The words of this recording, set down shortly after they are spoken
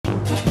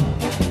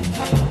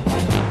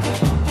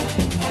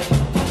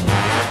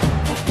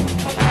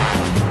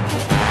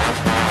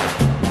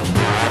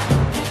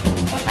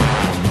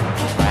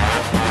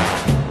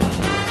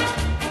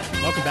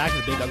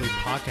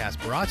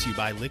podcast brought to you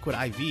by Liquid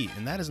IV,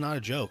 and that is not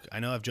a joke. I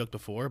know I've joked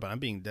before, but I'm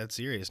being dead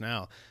serious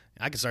now.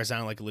 I can start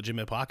sounding like a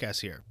legitimate podcast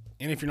here.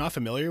 And if you're not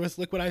familiar with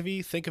Liquid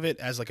IV, think of it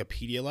as like a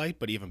Pedialyte,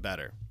 but even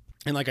better.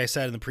 And like I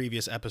said in the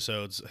previous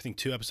episodes, I think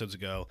 2 episodes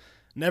ago,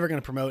 never going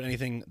to promote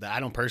anything that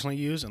I don't personally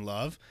use and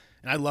love.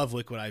 And I love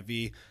Liquid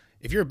IV.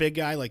 If you're a big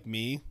guy like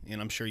me,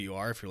 and I'm sure you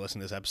are if you're listening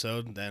to this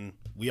episode, then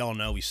we all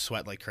know we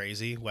sweat like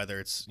crazy, whether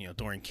it's,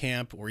 during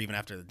camp or even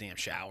after the damn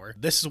shower.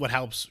 This is what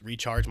helps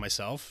recharge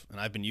myself, and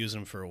I've been using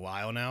them for a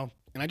while now.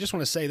 And I just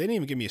want to say, they didn't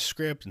even give me a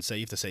script and say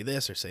you have to say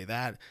this or say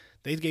that.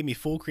 They gave me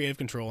full creative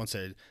control and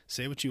said,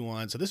 say what you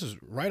want. So this is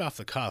right off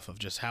the cuff of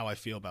just how I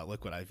feel about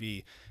Liquid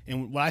IV.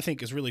 And what I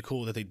think is really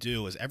cool that they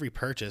do is every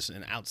purchase,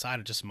 and outside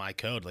of just my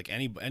code, like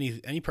any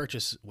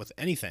purchase with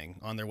anything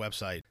on their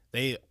website,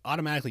 they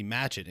automatically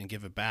match it and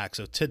give it back.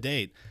 So to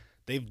date,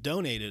 they've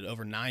donated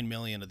over 9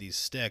 million of these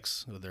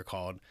sticks, what they're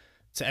called,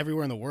 to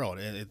everywhere in the world.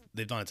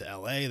 They've done it to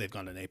LA, they've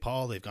gone to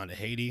Nepal, they've gone to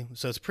Haiti.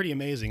 So it's pretty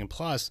amazing. And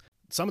plus,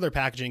 some of their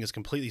packaging is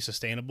completely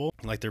sustainable,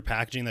 like their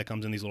packaging that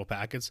comes in these little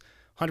packets.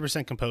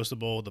 100%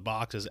 compostable, the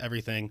boxes,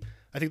 everything.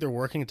 I think they're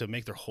working to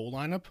make their whole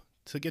lineup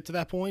to get to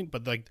that point,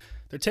 but like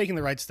they're taking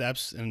the right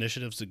steps and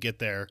initiatives to get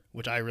there,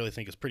 which I really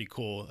think is pretty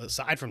cool,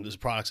 aside from this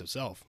products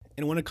itself.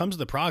 And when it comes to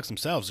the products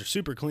themselves, they're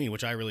super clean,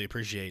 which I really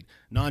appreciate.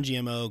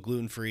 Non-GMO,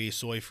 gluten-free,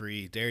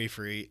 soy-free,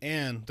 dairy-free,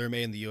 and they're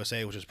made in the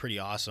USA, which is pretty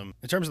awesome.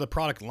 In terms of the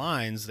product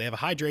lines, they have a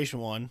hydration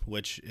one,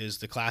 which is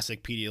the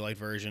classic Pedialyte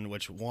version,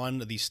 which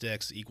one of these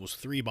sticks equals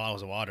 3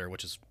 bottles of water,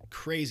 which is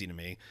crazy to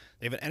me.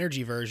 They have an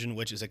energy version,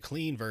 which is a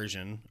clean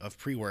version of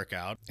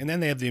pre-workout. And then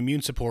they have the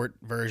immune support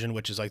version,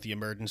 which is like the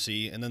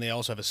emergency. And then they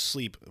also have a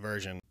sleep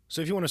version.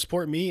 So if you want to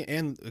support me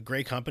and a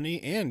great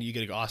company and you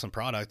get an awesome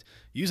product,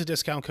 use a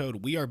discount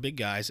code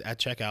WeAreBigGuys at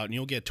checkout and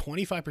you'll get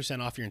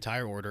 25% off your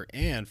entire order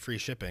and free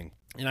shipping.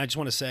 And I just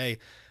want to say,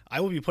 I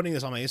will be putting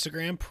this on my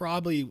Instagram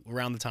probably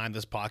around the time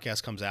this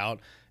podcast comes out.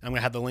 I'm going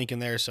to have the link in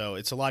there, so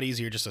it's a lot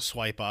easier just to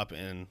swipe up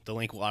and the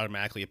link will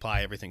automatically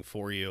apply everything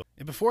for you.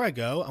 And before I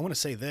go, I want to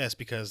say this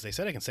because they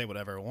said I can say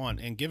whatever I want.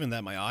 And given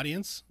that my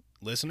audience,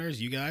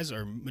 listeners, you guys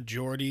are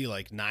majority,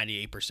 like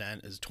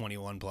 98% is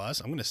 21 plus,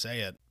 I'm going to say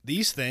it.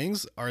 These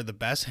things are the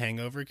best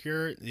hangover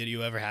cure that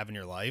you ever have in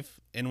your life.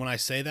 And when I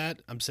say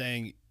that, I'm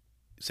saying,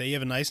 say you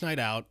have a nice night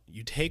out,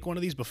 you take one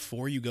of these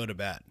before you go to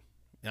bed.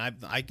 And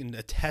I can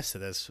attest to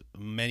this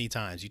many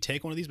times. You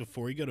take one of these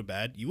before you go to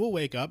bed, you will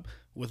wake up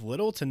with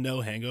little to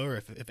no hangover,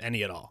 if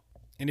any at all.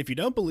 And if you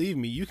don't believe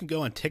me, you can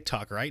go on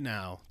TikTok right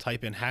now,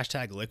 type in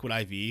hashtag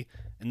LiquidIV,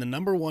 and the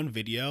 #1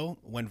 video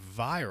went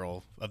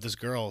viral of this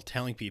girl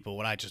telling people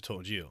what I just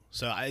told you.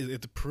 So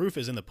the proof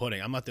is in the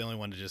pudding. I'm not the only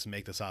one to just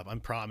make this up. I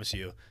promise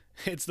you.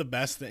 It's the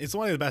best thing. It's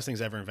one of the best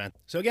things ever invented.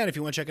 So again, if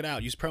you want to check it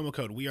out, use promo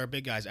code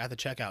WeAreBigGuys at the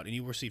checkout, and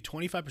you will receive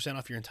 25%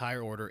 off your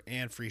entire order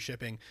and free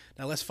shipping.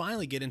 Now let's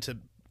finally get into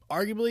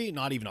not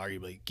even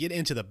arguably, get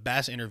into the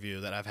best interview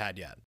that I've had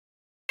yet.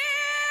 Here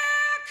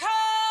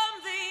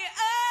come the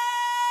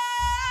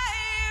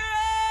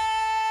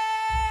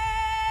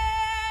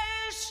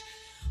Irish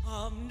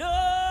of Notre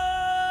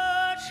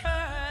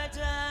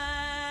Dame.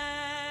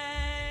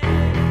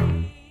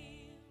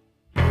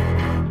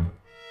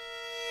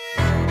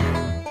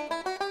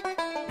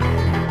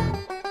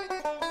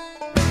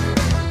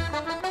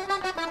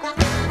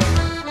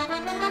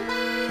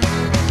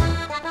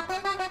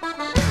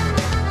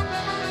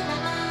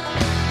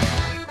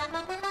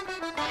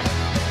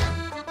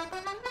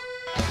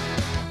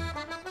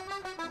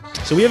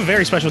 So we have a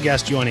very special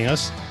guest joining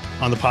us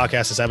on the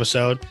podcast this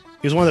episode.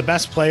 He was one of the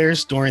best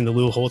players during the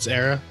Lou Holtz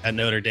era at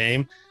Notre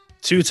Dame,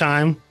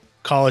 2-time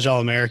college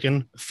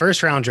All-American,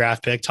 first-round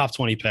draft pick, top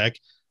 20 pick,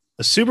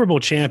 a Super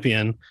Bowl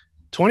champion,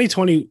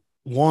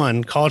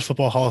 2021 College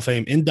Football Hall of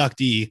Fame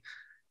inductee,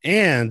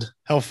 and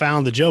helped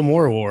found the Joe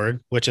Moore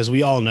Award, which, as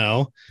we all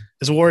know,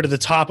 is awarded to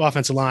the top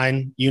offensive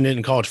line unit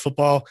in college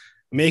football,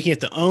 making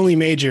it the only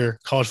major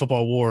college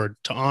football award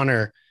to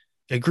honor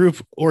a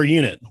group or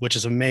unit, which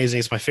is amazing.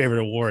 It's my favorite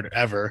award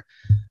ever.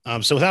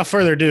 So without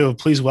further ado,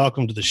 please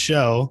welcome to the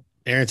show,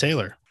 Aaron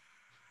Taylor.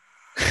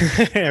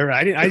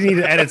 I need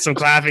to edit some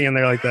clapping in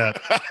there like that.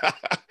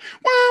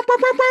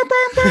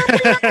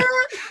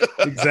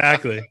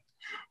 Exactly.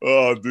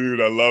 Oh,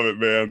 dude, I love it,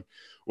 man.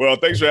 Well,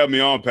 thanks for having me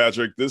on,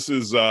 Patrick. This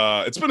is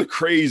it's been a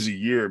crazy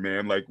year,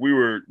 man. Like we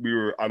were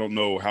I don't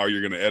know how you're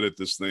going to edit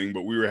this thing,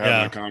 but we were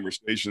having a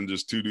conversation,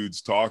 just two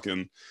dudes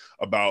talking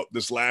about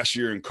this last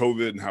year and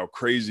COVID and how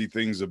crazy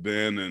things have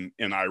been.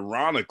 And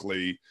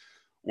ironically,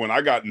 when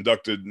I got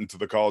inducted into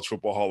the College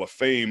Football Hall of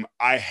Fame,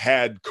 I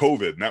had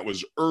COVID, and that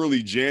was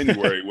early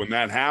January when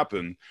that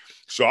happened.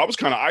 So I was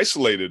kind of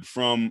isolated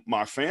from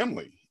my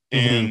family.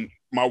 And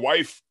my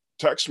wife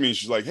texted me and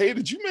she's like, "Hey,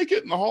 did you make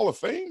it in the Hall of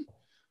Fame?"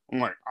 I'm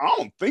like, "I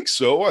don't think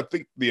so. I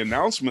think the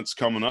announcement's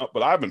coming up,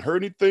 but I haven't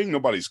heard anything.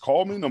 Nobody's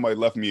called me. Nobody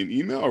left me an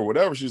email or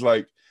whatever." She's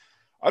like,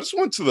 "I just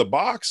went to the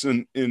box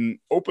and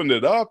opened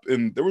it up,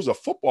 and there was a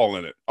football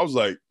in it." I was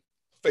like,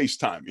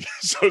 "FaceTime me."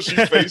 So she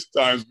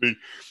FaceTimes me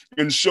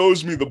and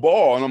shows me the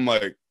ball. And I'm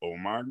like, "Oh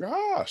my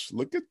gosh,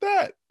 look at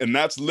that." And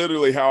that's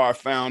literally how I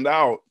found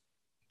out.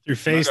 Through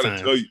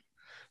FaceTime.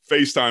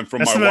 FaceTime from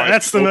That's my wife.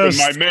 That's the open most.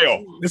 My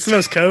mail. It's the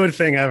most COVID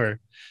thing ever.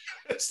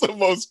 It's the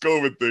most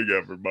COVID thing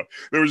ever. But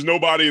there was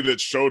nobody that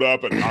showed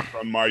up and knocked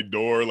on my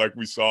door like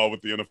we saw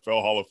with the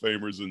NFL Hall of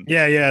Famers and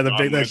Yeah,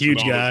 the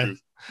huge guy.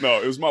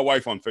 No, it was my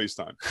wife on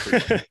FaceTime.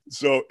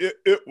 So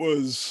it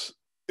was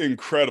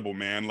incredible,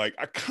 man. Like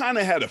I kind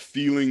of had a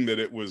feeling that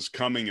it was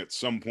coming at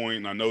some point,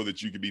 and I know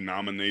that you could be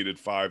nominated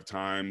 5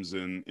 times,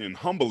 and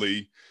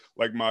humbly,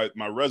 like my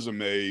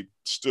resume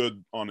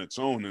stood on its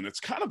own, and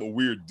it's kind of a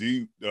weird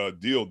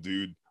deal,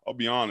 dude. I'll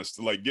be honest,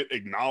 to like get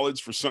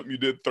acknowledged for something you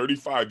did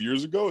 35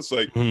 years ago. It's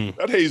like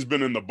that hay's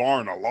been in the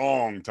barn a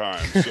long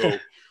time. So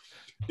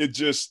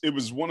it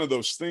was one of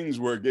those things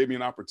where it gave me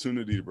an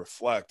opportunity to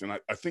reflect. And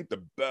I think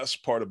the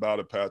best part about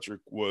it,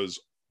 Patrick, was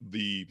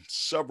the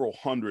several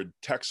hundred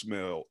text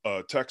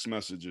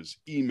messages,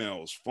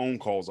 emails, phone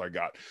calls I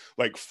got.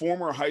 Like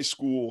former high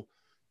school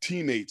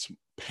teammates,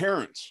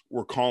 parents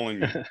were calling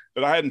me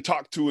that I hadn't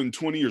talked to in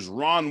 20 years.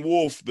 Ron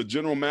Wolf, the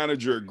general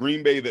manager at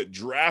Green Bay that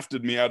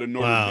drafted me out of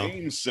Notre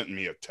Dame, sent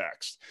me a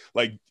text.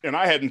 Like, and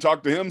I hadn't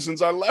talked to him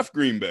since I left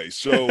Green Bay.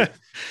 So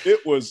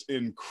it was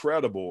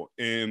incredible.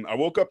 And I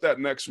woke up that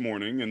next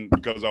morning, and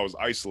because I was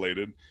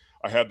isolated,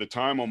 I had the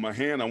time on my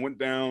hand. I went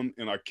down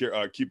and I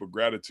keep a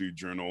gratitude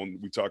journal.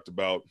 And we talked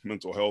about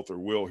mental health or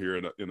will here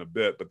in a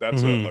bit, but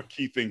that's a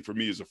key thing for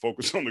me is to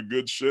focus on the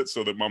good shit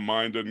so that my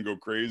mind doesn't go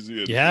crazy.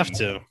 And, you have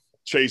to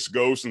chase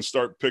ghosts and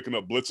start picking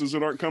up blitzes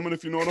that aren't coming,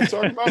 if you know what I'm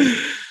talking about.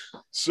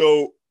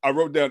 So I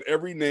wrote down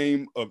every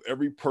name of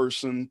every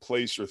person,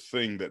 place, or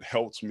thing that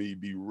helps me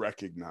be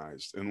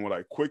recognized. And what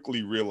I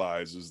quickly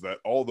realized is that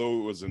although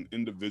it was an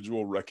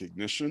individual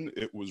recognition,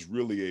 it was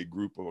really a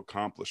group of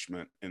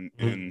accomplishment.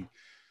 And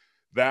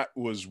that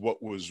was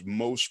what was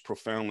most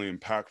profoundly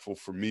impactful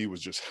for me, was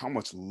just how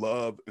much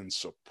love and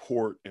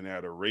support and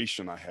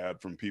adoration I had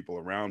from people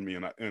around me.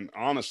 And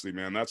honestly,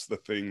 man, that's the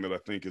thing that I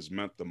think has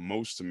meant the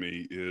most to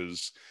me,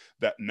 is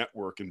that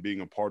network and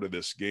being a part of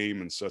this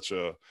game in such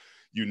a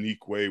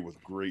unique way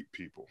with great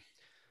people.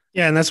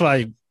 Yeah. And that's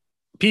why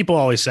people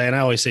always say, and I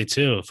always say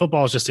too,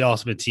 football is just the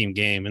ultimate team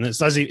game. And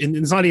it's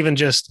not even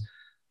just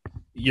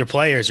your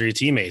players or your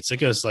teammates. It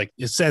goes like,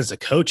 it says the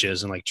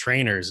coaches and like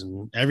trainers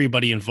and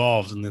everybody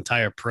involved in the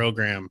entire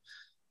program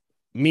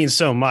means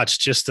so much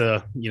just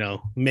to,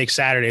 make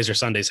Saturdays or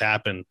Sundays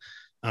happen.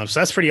 So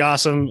that's pretty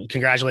awesome.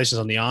 Congratulations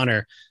on the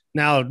honor.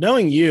 Now,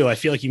 knowing you, I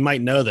feel like you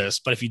might know this,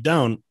 but if you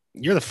don't,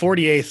 you're the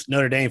 48th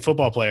Notre Dame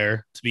football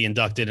player to be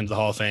inducted into the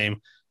Hall of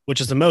Fame, which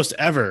is the most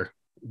ever.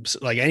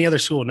 Like any other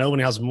school,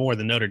 nobody has more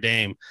than Notre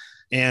Dame.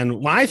 And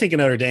when I think of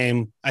Notre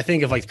Dame, I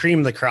think of like cream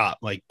of the crop,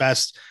 like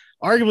best,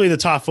 arguably the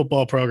top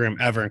football program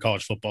ever in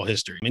college football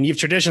history. I mean, you have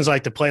traditions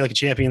like the play like a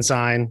champion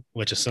sign,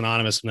 which is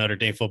synonymous with Notre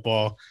Dame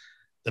football,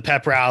 the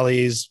pep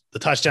rallies, the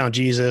touchdown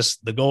Jesus,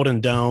 the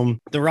Golden Dome,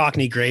 the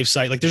Rockney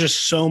gravesite. Like there's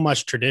just so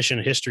much tradition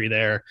and history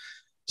there.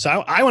 So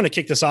I want to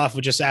kick this off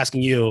with just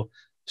asking you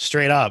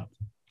straight up,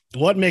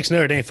 what makes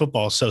Notre Dame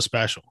football so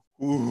special?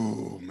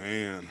 Ooh,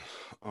 man.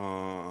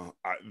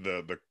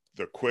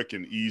 The quick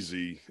and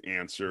easy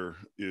answer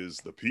is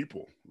the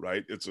people,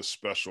 right? It's a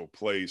special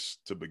place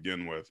to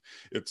begin with.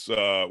 It's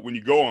when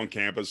you go on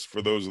campus,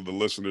 for those of the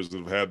listeners that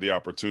have had the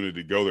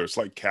opportunity to go there, it's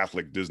like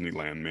Catholic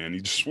Disneyland, man. You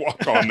just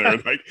walk on there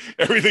and like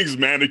everything's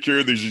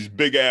manicured. There's these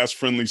big ass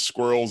friendly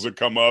squirrels that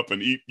come up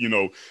and eat,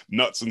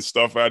 nuts and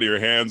stuff out of your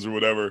hands or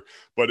whatever.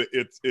 But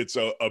it's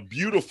a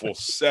beautiful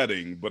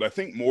setting. But I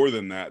think more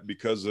than that,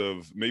 because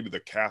of maybe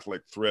the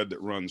Catholic thread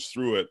that runs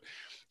through it,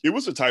 it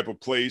was a type of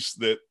place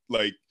that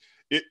like,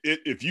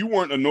 if you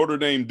weren't a Notre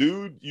Dame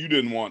dude, you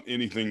didn't want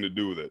anything to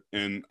do with it.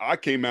 And I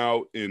came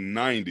out in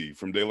 90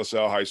 from De La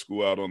Salle High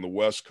School out on the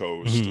West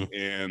Coast.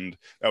 And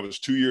that was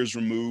 2 years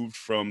removed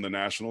from the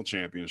national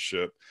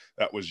championship.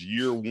 That was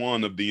year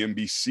 1 of the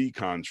NBC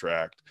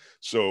contract.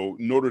 So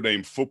Notre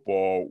Dame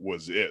football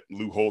was it.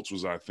 Lou Holtz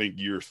was, I think,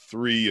 year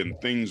 3,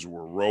 and things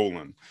were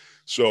rolling.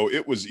 So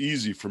it was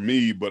easy for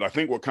me, but I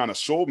think what kind of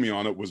sold me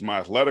on it was my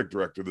athletic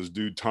director, this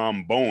dude,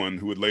 Tom Bowen,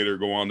 who would later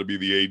go on to be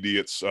the AD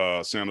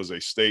at San Jose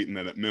State and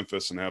then at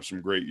Memphis and have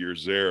some great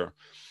years there.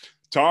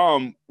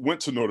 Tom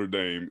went to Notre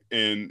Dame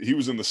and he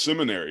was in the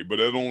seminary, but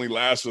it only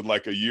lasted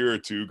like a year or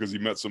two because he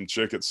met some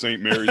chick at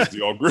St. Mary's,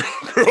 the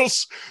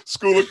all-girls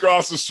school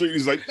across the street.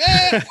 He's like,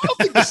 man, I don't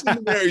think the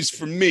seminary's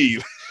for me.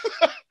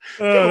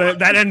 Oh,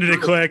 that ended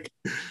it quick.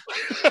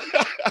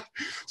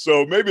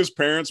 So maybe his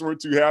parents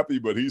weren't too happy,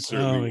 but he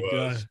certainly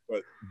was. God.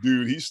 But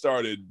dude, he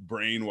started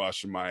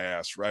brainwashing my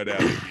ass right out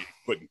of the gate,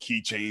 putting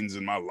keychains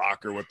in my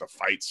locker with the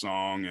fight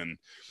song. And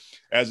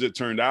as it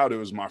turned out, it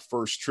was my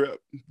first trip,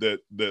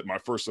 that my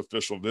first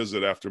official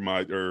visit after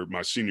my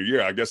senior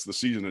year. I guess the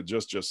season had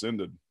just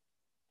ended.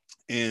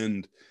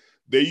 And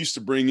they used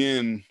to bring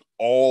in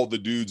all the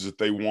dudes that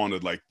they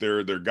wanted, like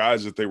their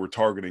guys that they were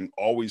targeting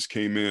always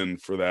came in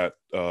for that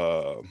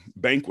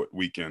banquet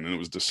weekend. And it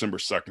was December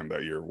 2nd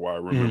that year. Why I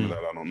remember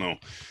that, I don't know.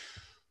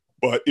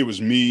 But it was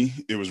me,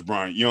 it was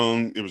Bryant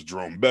Young, it was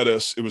Jerome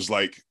Bettis. It was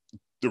like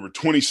there were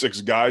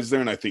 26 guys there,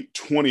 and I think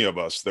 20 of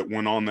us that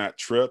went on that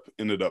trip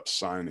ended up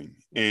signing.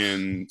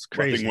 And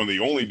I think one of the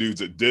only dudes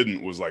that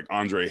didn't was like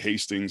Andre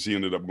Hastings. He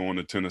ended up going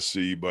to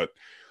Tennessee, but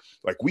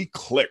like we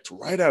clicked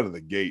right out of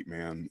the gate,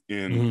 man.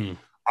 And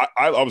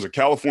I was a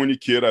California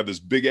kid. I had this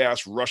big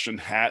ass Russian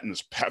hat and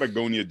this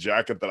Patagonia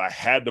jacket that I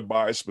had to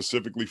buy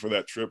specifically for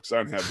that trip because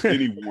I didn't have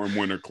any warm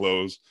winter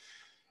clothes.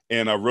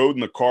 And I rode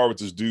in the car with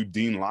this dude,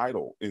 Dean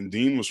Lytle. And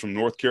Dean was from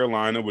North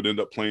Carolina, would end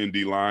up playing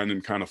D-line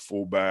and kind of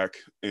fullback.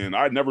 And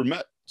I'd never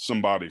met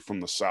somebody from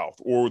the South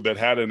or that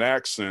had an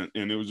accent.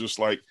 And it was just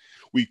like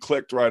we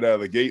clicked right out of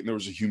the gate. And there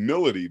was a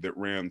humility that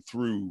ran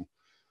through,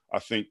 I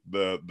think,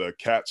 the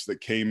cats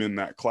that came in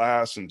that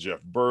class, and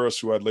Jeff Burris,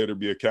 who I'd later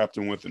be a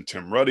captain with, and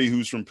Tim Ruddy,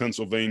 who's from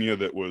Pennsylvania,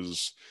 that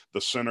was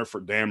the center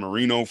for Dan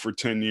Marino for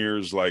 10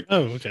 years. Like,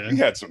 we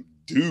had some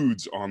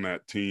dudes on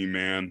that team,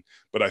 man.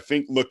 But I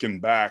think looking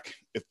back,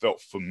 it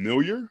felt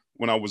familiar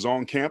when I was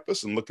on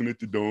campus and looking at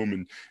the dome,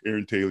 and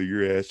Aaron Taylor,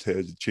 your ass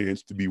has a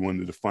chance to be one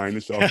of the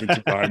finest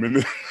offensive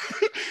linemen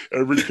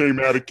ever came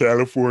out of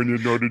California,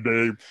 Notre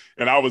Dame.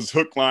 And I was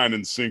hook, line,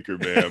 and sinker,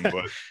 man.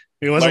 But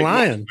he wasn't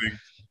lying.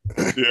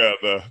 Yeah,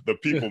 the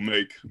people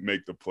make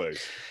the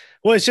place.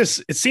 Well, it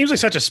seems like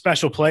such a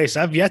special place.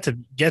 I've yet to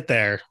get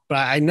there, but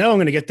I know I'm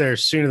going to get there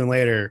sooner than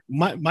later.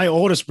 My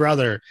oldest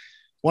brother,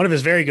 one of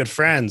his very good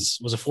friends,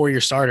 was a 4-year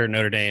starter at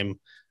Notre Dame,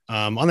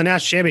 on the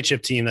national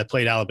championship team that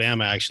played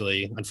Alabama,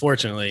 actually,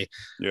 unfortunately.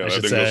 Yeah,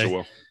 that didn't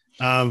go so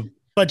well.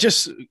 But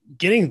just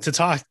getting to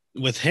talk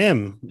with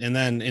him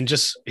and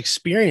just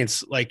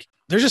experience, like,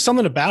 there's just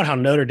something about how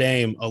Notre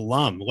Dame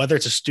alum, whether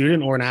it's a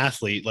student or an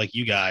athlete like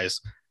you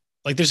guys,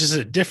 like there's just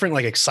a different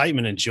like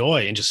excitement and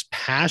joy and just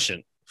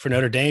passion for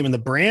Notre Dame and the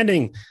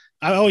branding.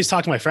 I always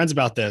talk to my friends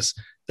about this.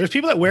 There's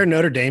people that wear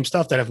Notre Dame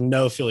stuff that have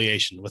no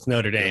affiliation with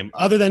Notre Dame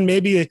other than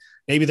maybe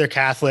they're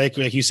Catholic,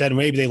 like you said,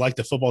 maybe they like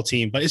the football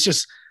team, but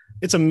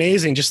it's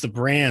amazing just the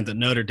brand that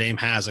Notre Dame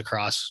has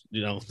across,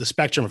 the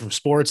spectrum from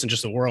sports and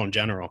just the world in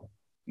general.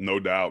 No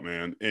doubt,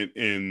 man.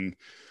 And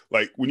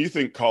like when you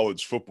think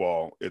college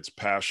football, it's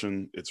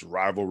passion, it's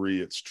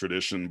rivalry, it's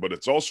tradition, but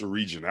it's also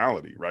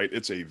regionality, right?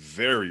 It's a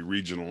very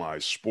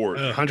regionalized sport.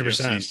 100%.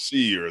 The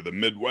SEC or the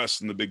Midwest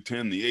and the Big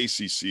Ten, the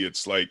ACC.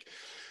 It's like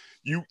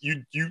you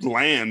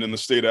land in the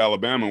state of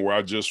Alabama, where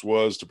I just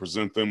was to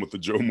present them with the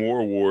Joe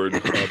Moore Award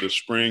this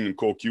spring, and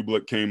Cole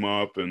Kublik came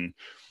up, and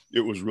it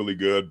was really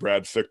good.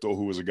 Brad Fichtel,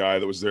 who was a guy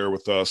that was there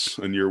with us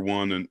in year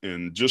one.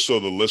 And just so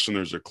the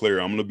listeners are clear,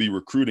 I'm going to be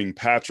recruiting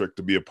Patrick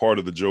to be a part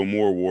of the Joe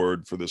Moore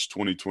Award for this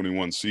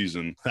 2021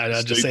 season.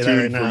 I'll just Stay say that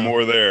right tuned for now.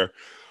 more there.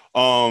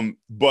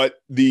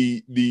 But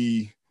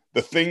the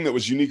thing that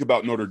was unique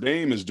about Notre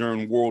Dame is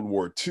during World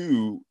War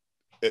II,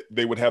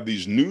 they would have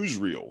these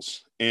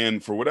newsreels.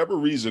 And for whatever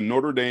reason,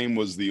 Notre Dame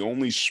was the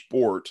only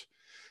sport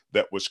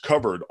that was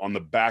covered on the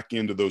back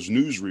end of those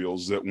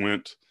newsreels that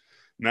went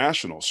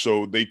national.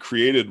 So they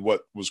created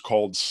what was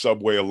called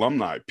Subway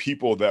alumni,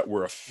 people that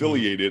were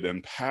affiliated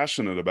and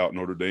passionate about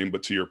Notre Dame,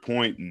 but to your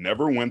point,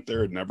 never went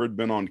there, never had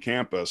been on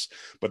campus,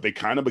 but they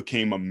kind of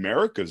became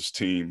America's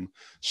team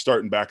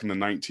starting back in the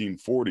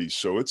 1940s.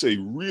 So it's a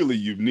really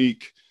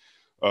unique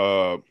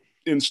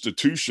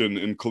institution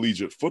in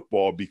collegiate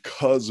football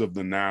because of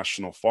the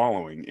national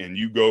following. And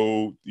you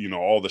go,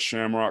 all the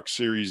Shamrock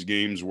Series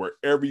games,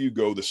 wherever you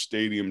go, the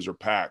stadiums are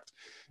packed.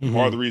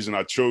 Part of the reason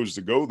I chose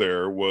to go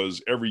there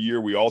was every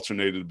year we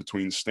alternated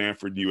between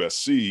Stanford and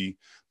USC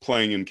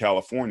playing in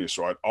California.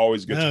 So I'd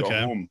always get to go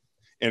home.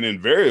 And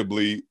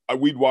invariably,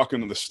 we'd walk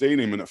into the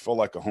stadium and it felt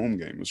like a home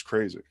game. It was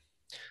crazy.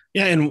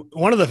 Yeah, and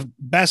one of the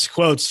best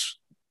quotes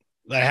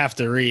that I have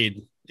to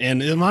read,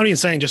 and I'm not even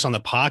saying just on the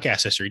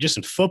podcast history, just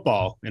in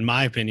football, in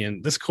my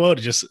opinion, this quote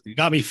just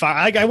got me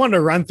fired. I wanted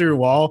to run through a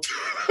wall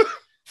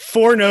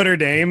for Notre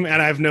Dame,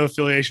 and I have no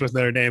affiliation with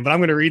Notre Dame, but I'm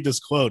going to read this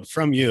quote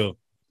from you.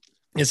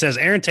 It says,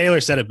 Aaron Taylor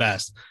said it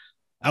best.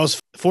 I was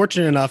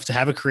fortunate enough to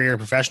have a career in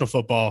professional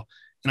football,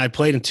 and I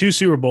played in 2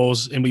 Super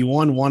Bowls, and we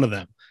won one of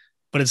them.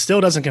 But it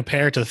still doesn't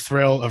compare to the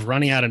thrill of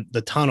running out of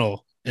the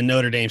tunnel in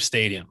Notre Dame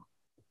Stadium.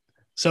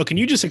 So can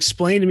you just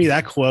explain to me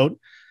that quote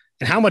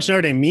and how much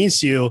Notre Dame means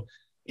to you?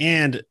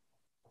 And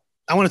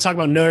I want to talk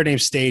about Notre Dame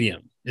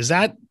Stadium. Is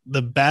that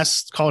the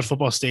best college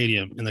football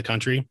stadium in the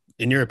country,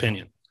 in your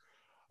opinion?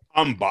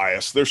 I'm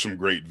biased. There's some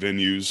great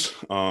venues.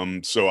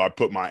 So I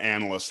put my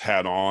analyst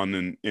hat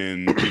on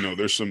and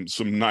there's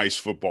some nice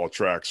football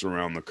tracks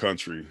around the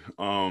country.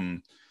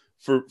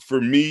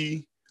 For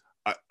me,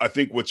 I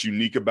think what's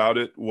unique about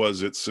it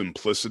was its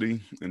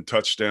simplicity and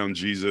touchdown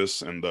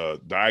Jesus and the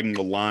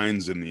diagonal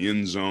lines in the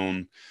end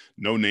zone,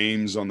 no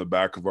names on the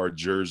back of our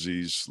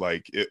jerseys.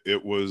 Like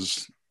it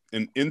was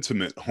an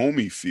intimate,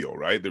 homey feel,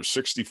 right? There's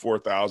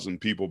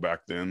 64,000 people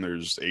back then.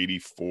 There's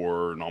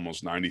 84 and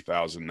almost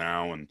 90,000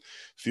 now, and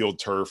field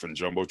turf and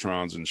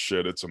jumbotrons and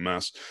shit. It's a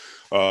mess.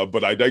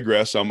 But I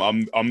digress. I'm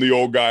the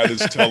old guy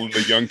that's telling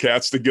the young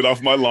cats to get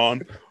off my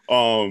lawn.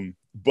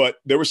 But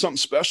there was something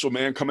special,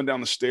 man, coming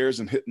down the stairs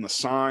and hitting the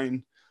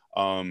sign,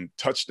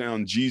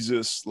 touchdown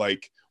Jesus.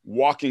 Like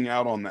walking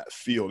out on that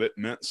field, it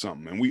meant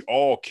something. And we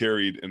all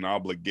carried an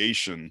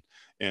obligation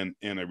and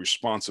a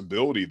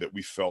responsibility that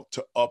we felt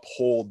to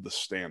uphold the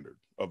standard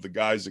of the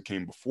guys that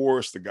came before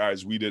us, the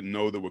guys we didn't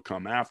know that would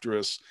come after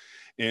us.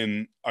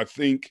 And I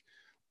think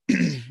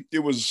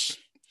it was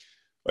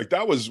like,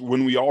 that was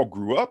when we all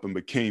grew up and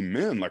became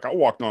men. Like, I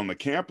walked on the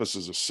campus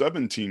as a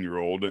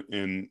 17-year-old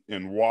and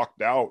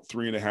walked out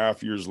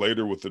 3.5 years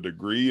later with a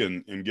degree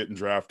and getting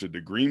drafted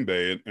to Green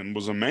Bay and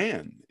was a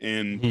man.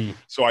 And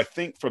so I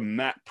think from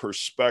that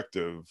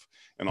perspective,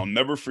 and I'll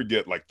never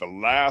forget, like, the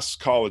last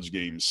college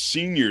game,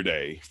 senior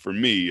day for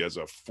me as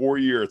a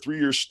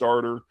 3-year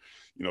starter,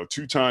 you know,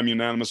 2-time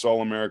unanimous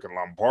All-American,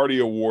 Lombardi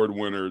Award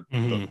winner.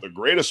 The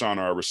greatest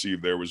honor I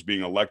received there was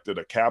being elected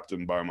a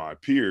captain by my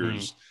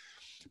peers.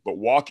 But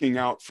walking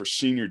out for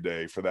senior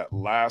day for that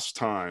last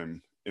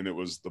time, and it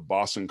was the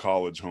Boston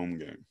College home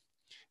game.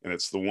 And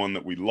it's the one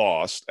that we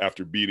lost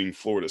after beating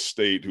Florida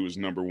State, who was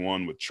number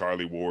 1 with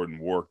Charlie Ward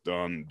and Warwick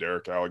Dunn,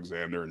 Derek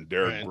Alexander, and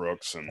Derek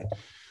Brooks, and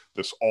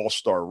this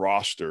all-star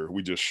roster.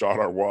 We just shot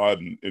our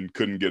wad and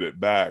couldn't get it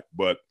back.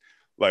 But,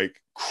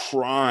 like,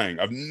 crying.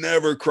 I've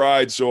never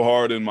cried so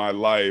hard in my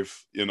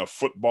life in a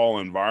football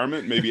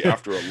environment. Maybe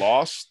after a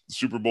loss,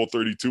 Super Bowl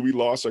 32 we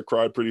lost, I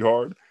cried pretty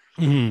hard.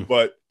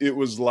 But it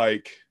was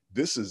like,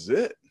 this is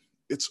it.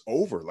 It's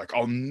over. Like,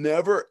 I'll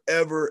never,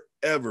 ever,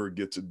 ever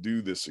get to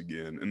do this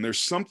again. And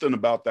there's something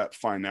about that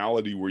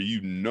finality where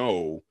you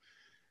know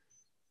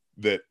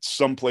that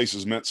some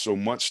places meant so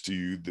much to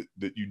you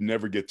that you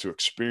never get to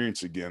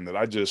experience again,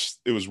 that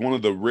it was one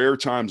of the rare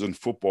times in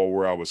football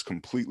where I was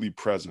completely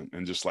present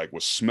and just, like,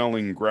 was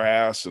smelling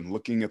grass and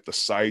looking at the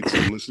sights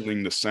and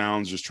listening to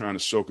sounds, just trying to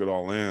soak it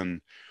all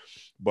in.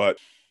 But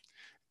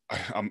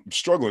I'm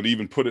struggling to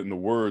even put it into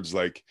words.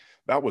 Like,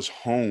 that was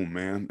home,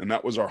 man. And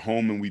that was our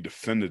home, and we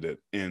defended it.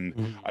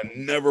 And I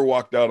never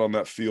walked out on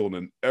that field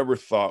and ever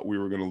thought we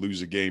were going to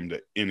lose a game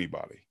to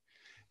anybody.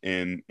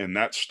 And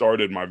that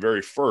started my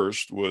very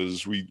first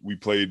was we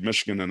played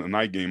Michigan in a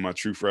night game my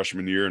true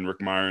freshman year, and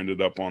Rick Meyer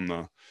ended up on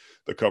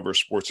the cover of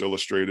Sports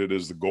Illustrated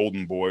as the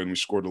golden boy, and we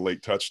scored a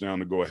late touchdown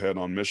to go ahead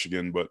on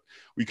Michigan. But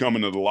we come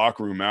into the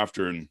locker room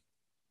after, and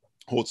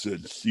Holt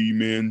said, "See,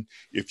 man,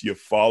 if you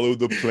follow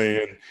the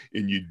plan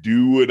and you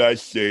do what I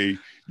say,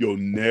 you'll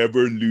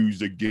never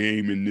lose a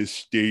game in this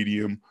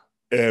stadium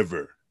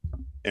ever."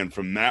 And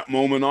from that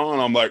moment on,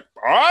 I'm like,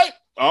 all right,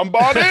 I'm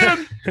bought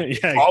in.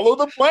 Follow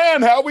the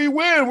plan. How we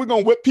win. We're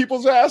going to whip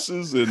people's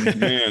asses. And,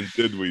 man,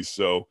 did we.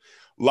 So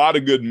a lot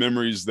of good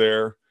memories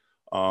there.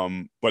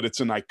 But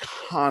it's an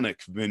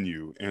iconic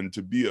venue. And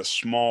to be a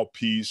small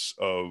piece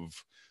of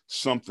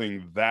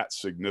something that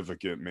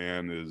significant,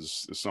 man,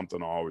 is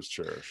something I always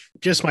cherish.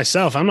 Just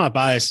myself, I'm not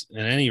biased in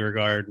any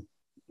regard.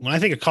 When I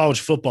think of college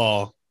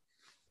football,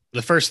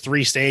 the first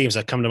 3 stadiums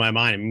that come to my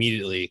mind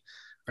immediately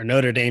are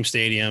Notre Dame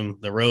Stadium,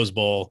 the Rose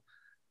Bowl,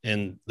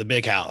 and the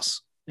Big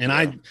House. And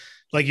I,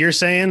 like you're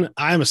saying,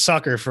 I'm a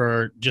sucker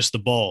for just the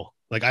bowl.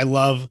 Like, I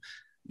love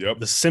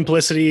the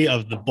simplicity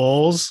of the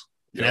bowls,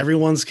 and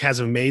everyone's has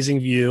an amazing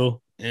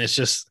view, and it's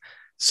just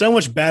so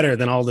much better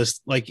than all this.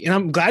 Like, and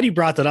I'm glad you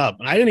brought that up.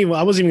 And I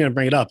wasn't even going to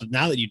bring it up, but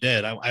now that you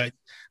did, I'm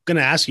going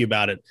to ask you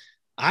about it.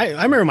 I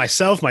remember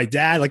myself, my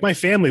dad, like my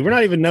family, we're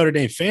not even Notre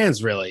Dame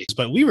fans really,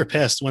 but we were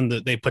pissed when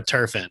they put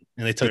turf in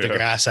and they took the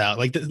grass out.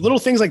 Like, the little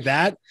things like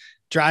that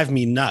drive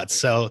me nuts.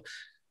 So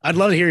I'd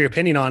love to hear your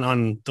opinion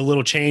on the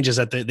little changes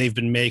that they've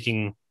been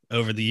making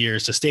over the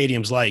years to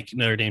stadiums like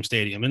Notre Dame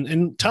Stadium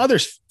and to other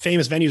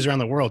famous venues around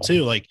the world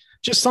too. Like,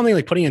 just something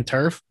like putting in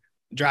turf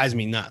drives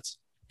me nuts.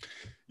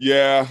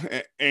 Yeah.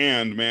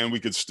 And, man, we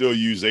could still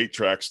use 8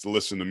 tracks to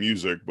listen to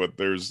music, but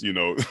there's,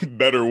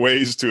 better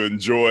ways to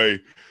enjoy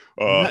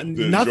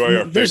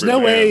there's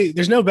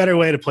no better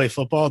way to play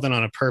football than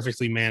on a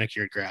perfectly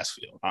manicured grass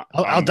field.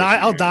 I'll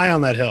die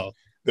on that hill.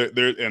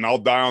 And I'll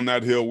die on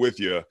that hill with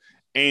you.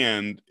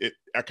 And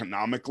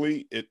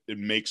economically, it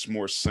makes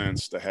more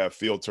sense to have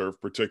field turf,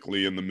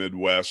 particularly in the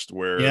Midwest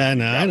where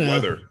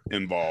weather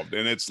involved.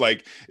 And it's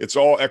like, it's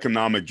all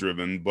economic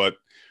driven, but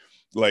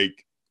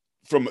like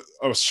from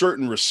a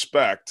certain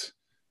respect,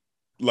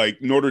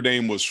 like Notre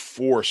Dame was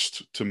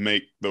forced to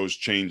make those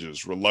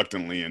changes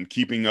reluctantly and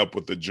keeping up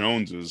with the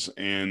Joneses.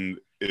 And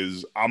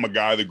I'm a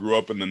guy that grew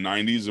up in the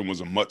 90s and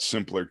was a much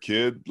simpler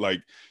kid.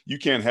 Like, you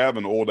can't have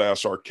an old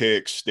ass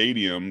archaic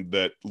stadium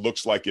that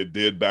looks like it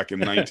did back in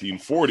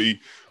 1940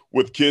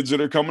 with kids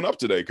that are coming up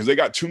today, because they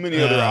got too many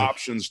other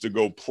options to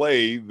go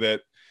play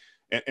that.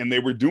 And they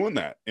were doing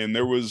that. And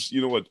there was,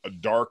 a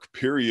dark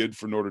period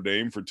for Notre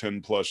Dame for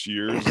 10 plus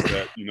years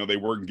that, they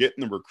weren't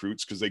getting the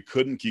recruits because they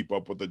couldn't keep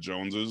up with the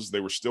Joneses. They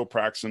were still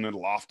practicing at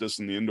Loftus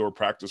in the indoor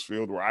practice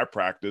field where I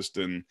practiced.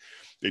 And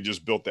they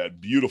just built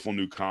that beautiful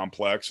new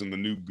complex and the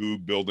new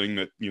Goob building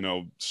that,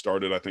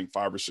 started, I think,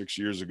 5 or 6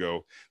 years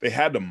ago. They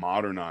had to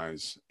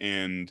modernize.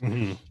 And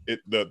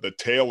the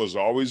tail has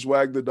always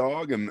wagged the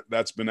dog. And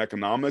that's been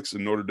economics.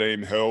 And Notre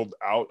Dame held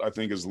out, I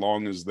think, as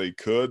long as they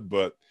could.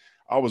 But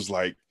I was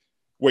like,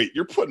 wait,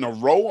 you're putting a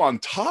row on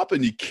top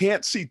and you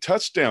can't see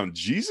touchdown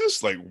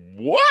Jesus? Like,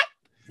 what?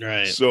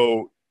 Right.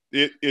 So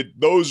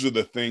those are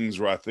the things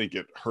where I think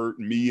it hurt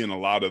me and a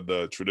lot of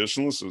the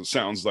traditionalists. It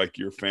sounds like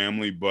your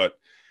family, but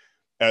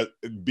at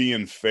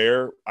being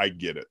fair, I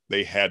get it.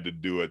 They had to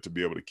do it to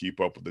be able to keep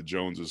up with the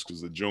Joneses,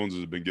 because the Joneses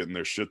have been getting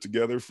their shit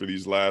together for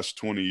these last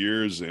 20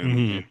 years.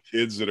 And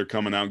kids that are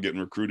coming out and getting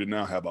recruited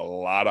now have a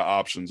lot of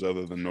options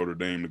other than Notre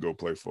Dame to go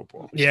play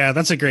football. Yeah,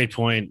 that's a great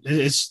point.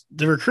 It's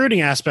the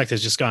recruiting aspect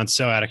has just gone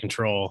so out of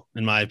control,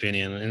 in my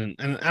opinion.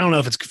 And I don't know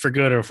if it's for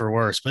good or for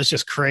worse, but it's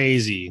just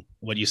crazy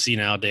what you see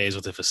nowadays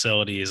with the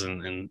facilities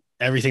and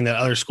everything that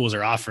other schools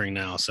are offering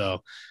now.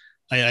 So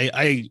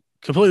I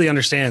completely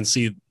understand,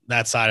 see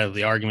that side of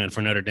the argument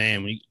for Notre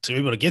Dame. To be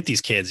able to get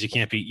these kids, you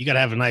got to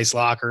have a nice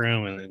locker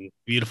room and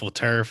beautiful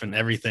turf and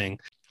everything.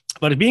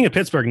 But being a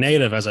Pittsburgh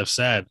native, as I've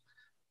said,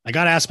 I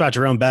got asked about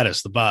Jerome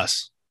Bettis, the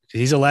bus.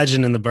 He's a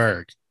legend in the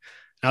Burgh.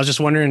 I was just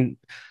wondering,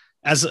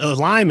 as a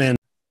lineman,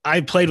 I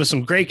played with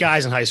some great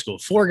guys in high school.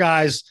 4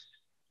 guys,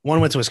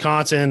 1 went to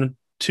Wisconsin,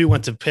 2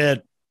 went to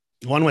Pitt,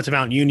 1 went to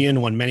Mount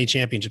Union, won many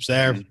championships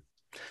there. And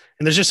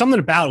there's just something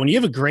about when you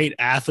have a great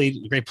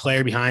athlete, a great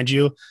player behind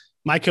you.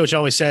 My coach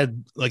always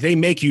said, like, they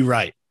make you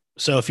right.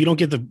 So if you don't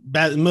get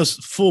the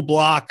most full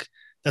block,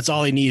 that's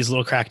all he needs, a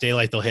little crack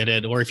daylight, they'll hit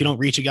it. Or if you don't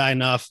reach a guy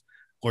enough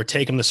or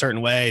take him a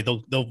certain way,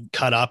 they'll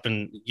cut up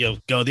and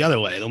go the other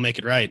way. They'll make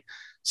it right.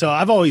 So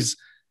I've always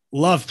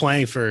loved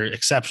playing for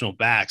exceptional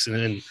backs.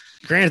 And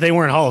granted, they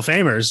weren't Hall of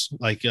Famers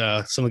like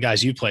some of the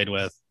guys you played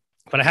with.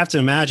 But I have to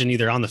imagine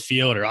either on the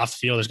field or off the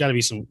field, there's got to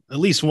be at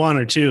least 1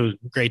 or 2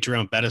 great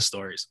Jerome Bettis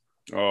stories.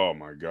 Oh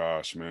my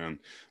gosh, man.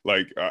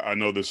 Like, I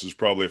know this is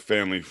probably a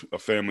family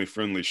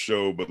friendly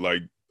show, but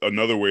like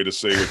another way to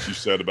say what you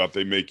said about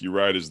they make you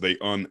right is they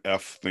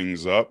un-F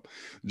things up.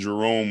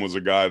 Jerome was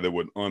a guy that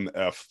would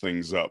un-F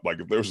things up. Like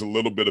if there was a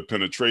little bit of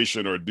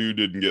penetration or a dude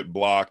didn't get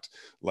blocked,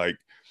 like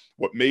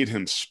what made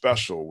him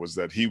special was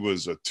that he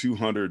was a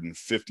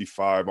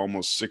 255,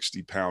 almost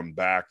 60-pound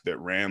back that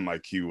ran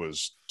like he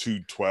was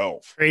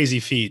 212.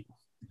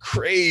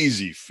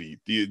 Crazy feet,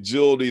 the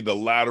agility, the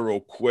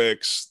lateral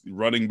quicks,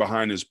 running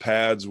behind his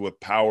pads with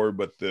power,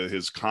 but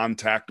his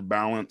contact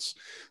balance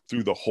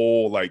through the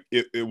hole, like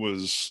it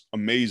was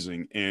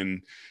amazing.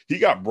 And he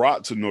got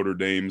brought to Notre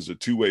Dame as a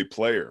 2-way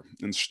player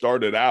and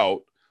started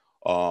out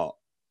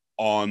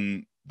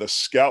on the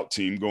scout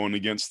team going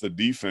against the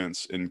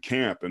defense in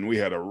camp. And we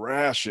had a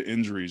rash of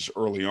injuries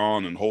early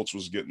on, and Holtz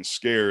was getting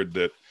scared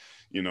that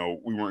we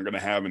weren't going to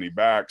have any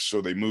backs.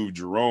 So they moved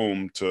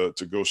Jerome to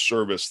go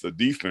service the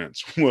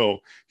defense.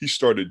 Well, he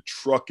started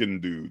trucking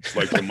dudes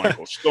like the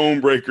Michael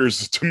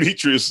Stonebreakers,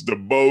 Demetrius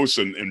DeBose,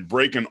 and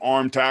breaking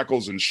arm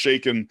tackles and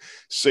shaking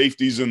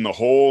safeties in the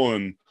hole.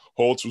 And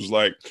Holtz was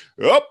like,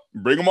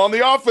 bring him on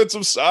the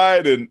offensive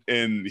side.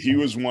 And he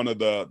was one of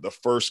the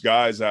first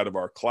guys out of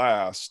our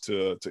class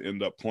to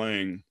end up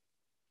playing.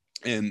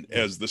 And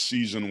as the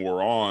season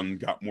wore on,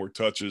 got more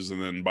touches. And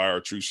then by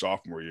our true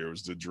sophomore year, it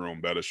was the Jerome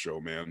Bettis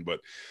show, man. But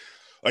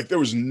like, there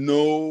was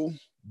no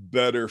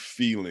better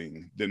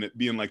feeling than it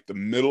being like the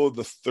middle of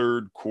the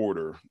third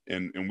quarter.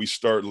 And we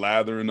start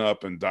lathering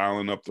up and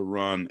dialing up the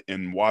run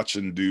and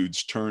watching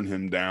dudes turn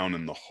him down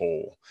in the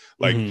hole.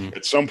 Like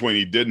at some point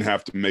he didn't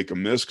have to make a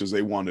miss because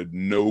they wanted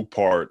no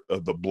part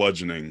of the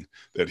bludgeoning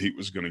that he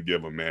was going to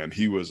give him, man.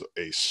 He was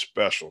a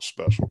special,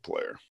 special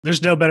player.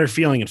 There's no better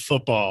feeling in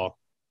football,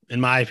 in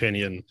my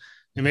opinion,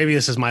 and maybe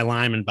this is my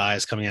lineman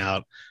bias coming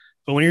out,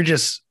 but when you're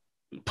just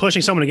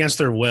pushing someone against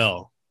their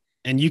will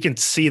and you can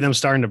see them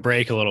starting to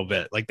break a little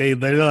bit, like they're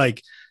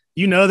like,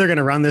 they're going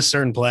to run this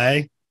certain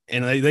play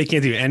and they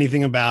can't do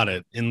anything about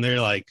it. And they're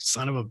like,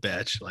 son of a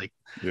bitch. Like,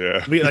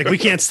 yeah, we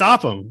can't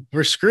stop them.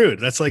 We're screwed.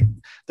 That's like,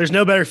 there's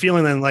no better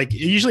feeling than like, it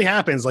usually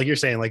happens, like you're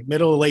saying, like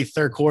middle to late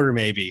third quarter,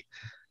 maybe.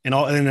 And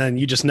then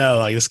you just know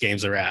like this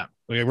game's a wrap.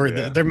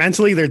 They're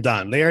mentally, they're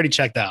done. They already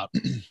checked out.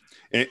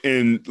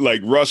 And like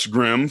Russ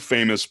Grimm,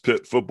 famous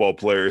Pitt football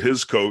player,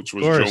 his coach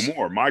was Joe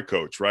Moore, my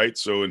coach, right?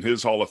 So in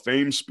his Hall of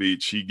Fame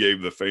speech, he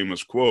gave the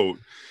famous quote,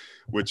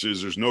 which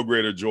is, there's no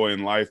greater joy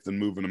in life than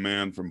moving a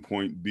man from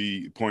point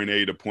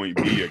A to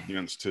point B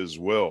against his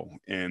will.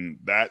 And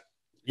that,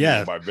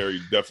 by very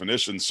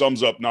definition,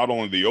 sums up not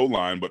only the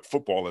O-line, but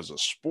football as a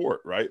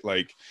sport, right?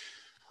 Like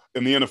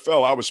in the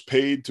NFL, I was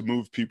paid to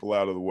move people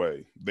out of the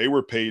way. They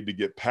were paid to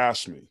get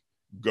past me.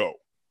 Go.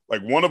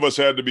 Like one of us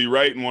had to be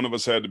right and one of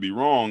us had to be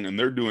wrong, and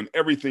they're doing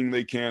everything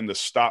they can to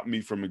stop me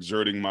from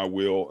exerting my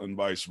will and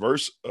vice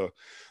versa.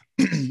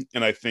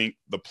 And I think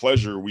the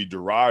pleasure we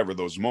derive are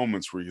those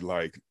moments where you're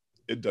like,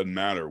 it doesn't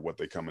matter what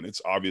they come in.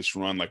 It's obvious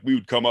run. Like we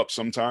would come up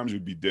sometimes,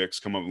 we'd be dicks,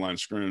 come up the line of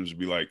scrimmage, and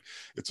be like,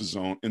 it's a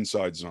zone,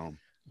 inside zone.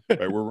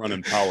 Right? We're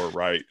running power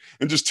right.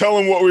 And just tell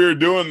them what we were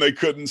doing, they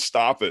couldn't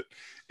stop it.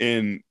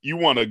 And you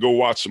want to go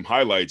watch some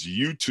highlights,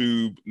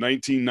 YouTube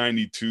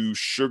 1992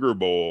 Sugar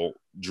Bowl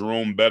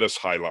Jerome Bettis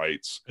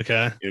highlights,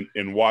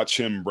 and watch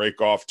him break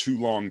off 2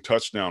 long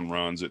touchdown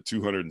runs at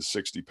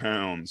 260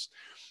 pounds.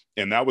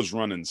 And that was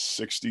running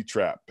 60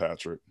 trap,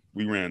 Patrick.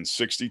 We ran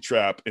 60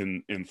 trap,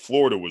 and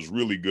Florida was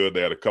really good.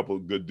 They had a couple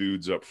of good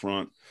dudes up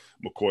front.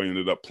 McCoy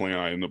ended up playing.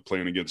 I ended up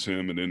playing against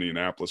him in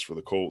Indianapolis for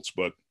the Colts.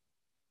 But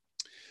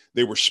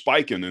they were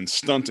spiking and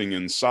stunting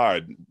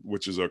inside,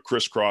 which is a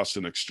crisscross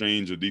and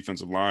exchange, a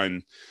defensive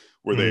line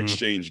where they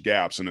exchange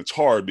gaps. And it's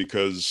hard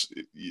because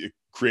it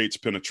creates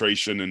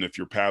penetration. And if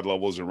your pad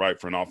level isn't right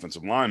for an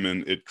offensive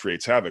lineman, it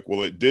creates havoc.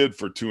 Well, it did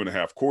for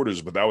 2.5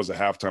 quarters, but that was a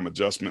halftime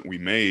adjustment we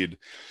made.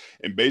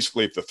 And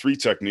basically, if the 3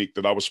 technique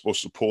that I was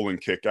supposed to pull and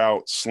kick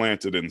out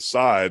slanted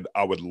inside,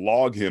 I would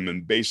log him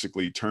and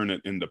basically turn it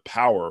into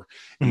power,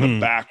 and the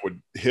back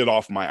would hit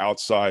off my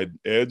outside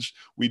edge.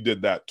 We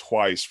did that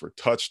twice for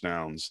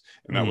touchdowns,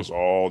 and that was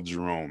all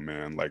Jerome,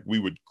 man. Like, we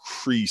would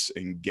crease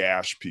and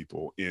gash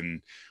people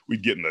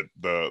we'd get in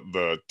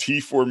the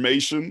T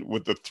formation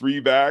with the 3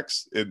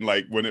 backs, and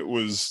like when it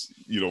was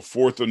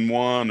 4th and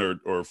 1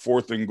 or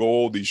 4th and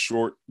goal, these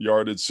short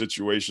yardage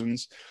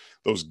situations,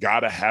 those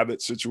gotta have it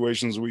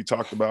situations we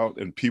talked about,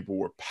 and people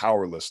were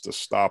powerless to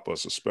stop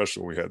us,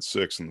 especially when we had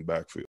 6 in the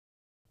backfield.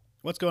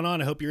 What's going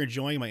on? I hope you're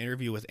enjoying my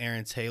interview with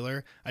Aaron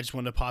Taylor. I just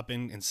wanted to pop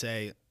in and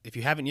say, if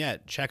you haven't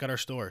yet, check out our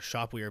store,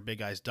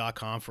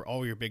 shopwearebigguys.com, for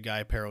all your big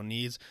guy apparel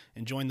needs,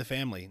 and join the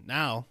family.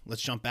 Now,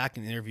 let's jump back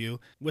in the interview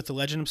with the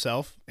legend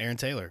himself, Aaron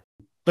Taylor.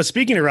 But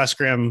speaking of Russ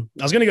Grimm,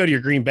 I was going to go to your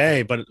Green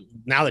Bay, but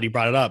now that he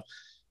brought it up,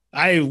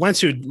 I went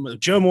to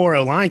Joe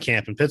Moore line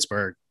camp in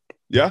Pittsburgh.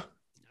 Yeah.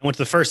 I went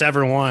to the first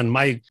ever one.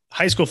 My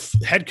high school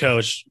head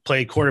coach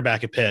played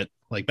quarterback at Pitt,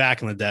 like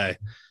back in the day.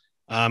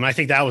 I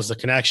think that was the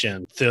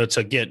connection to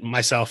get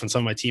myself and some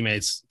of my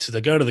teammates to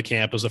go to the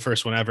camp. It was the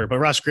first one ever. But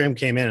Russ Grimm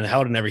came in and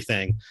held and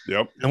everything.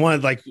 Yep. And one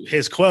of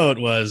his quote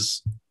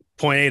was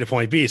point A to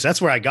point B. So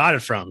that's where I got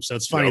it from. So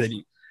it's funny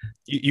that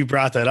you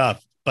brought that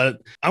up.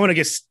 But I want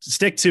to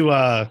stick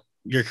to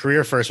your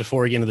career first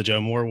before we get into the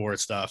Joe Moore Award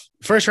stuff.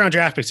 First round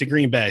draft pick to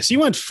Green Bay. So you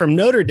went from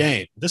Notre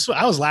Dame.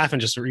 I was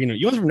laughing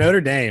you went from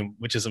Notre Dame,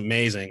 which is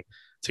amazing,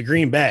 to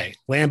Green Bay,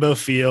 Lambeau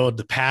Field,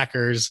 the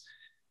Packers.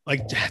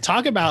 Like,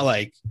 talk about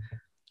like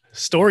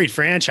storied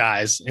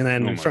franchise. And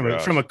then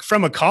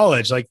from a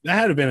college, like that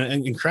had to have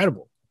been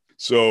incredible.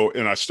 So,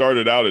 and I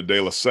started out at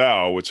De La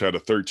Salle, which had a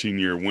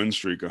 13-year win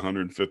streak,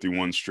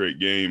 151 straight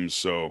games.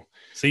 So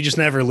you just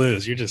never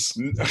lose. You're just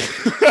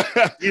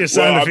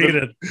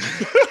undefeated.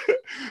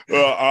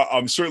 Well,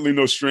 I'm certainly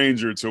no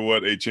stranger to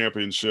what a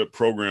championship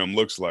program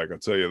looks like. I'll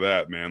tell you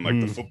that, man.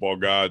 Like, the football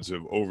gods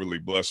have overly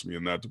blessed me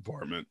in that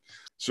department.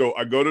 So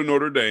I go to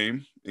Notre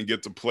Dame and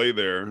get to play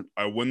there.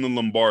 I win the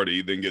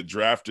Lombardi, then get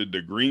drafted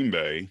to Green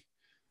Bay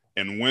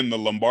and win the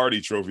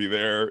Lombardi trophy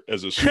there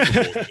as a Super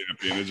Bowl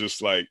champion. It's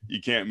just like,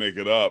 you can't make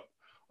it up.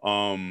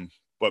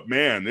 But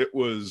man, it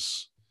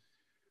was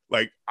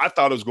like, I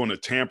thought I was going to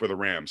Tampa the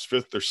Rams,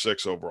 5th or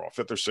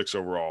 6th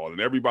overall. And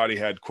everybody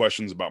had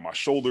questions about my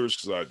shoulders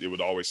because it would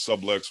always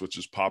sublux, which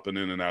is popping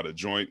in and out of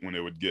joint when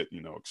it would get,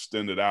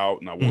 extended out.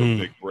 And I wore a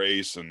big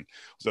brace and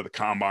was at the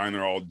combine.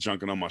 They're all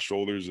junking on my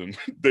shoulders. And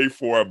day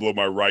 4, I blow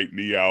my right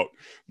knee out.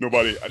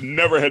 I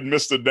never had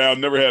missed it down,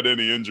 never had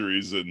any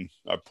injuries. And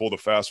I pulled a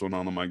fast one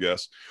on them, I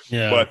guess.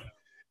 Yeah. But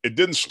it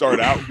didn't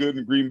start out good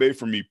in Green Bay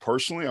for me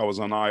personally. I was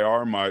on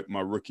IR my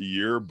rookie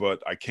year,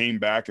 but I came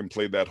back and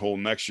played that whole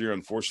next year.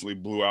 Unfortunately,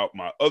 blew out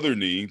my other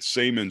knee,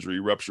 same injury,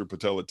 ruptured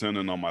patella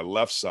tendon on my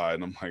left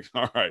side. And I'm like,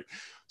 all right,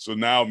 so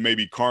now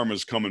maybe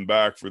karma's coming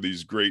back for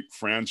these great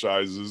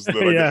franchises that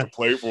I get to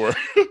play for.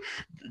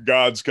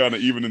 God's kind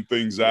of evening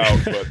things out.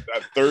 But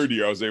that 3rd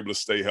year, I was able to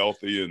stay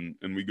healthy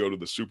and we go to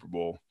the Super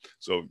Bowl.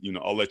 So,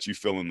 I'll let you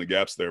fill in the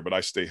gaps there, but I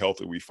stay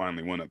healthy. We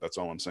finally win it. That's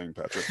all I'm saying,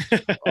 Patrick.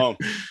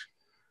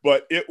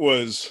 But it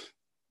was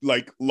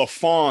like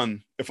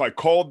LaFawn. If I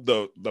called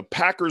the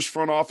Packers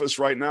front office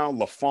right now,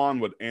 LaFawn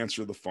would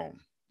answer the phone.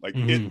 Like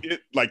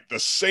it like the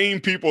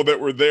same people that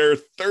were there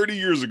 30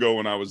 years ago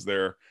when I was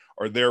there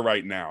are there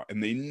right now,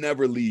 and they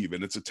never leave.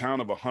 And it's a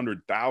town of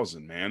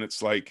 100,000, man.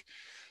 It's like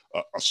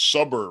a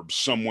suburb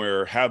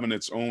somewhere having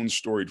its own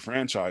storied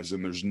franchise,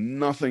 and there's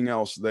nothing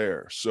else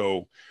there.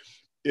 So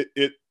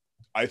it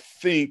I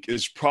think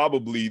is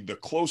probably the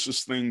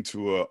closest thing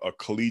to a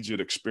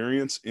collegiate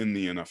experience in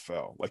the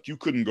NFL. Like, you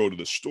couldn't go to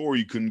the store,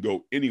 you couldn't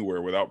go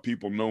anywhere without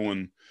people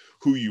knowing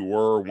who you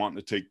were, wanting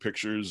to take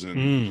pictures.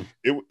 And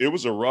it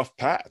was a rough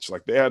patch.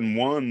 Like, they hadn't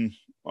won.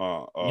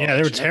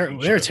 They were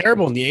terrible. They were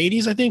terrible in the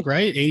 80s, I think,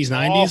 right? 80s,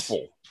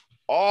 90s.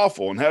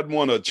 Awful. And hadn't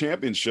won a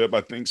championship, I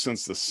think,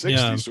 since the 60s.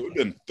 Yeah. So it'd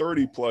been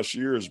 30 plus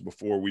years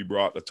before we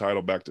brought the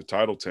title back to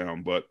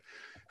Titletown. But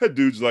had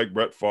dudes like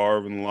Brett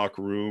Favre in the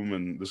locker room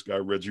and this guy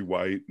Reggie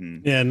White,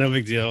 and no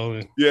big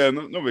deal.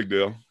 No big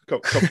deal.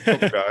 Couple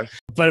guys.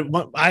 But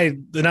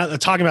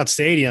talking about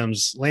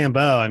stadiums,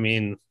 Lambeau, I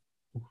mean,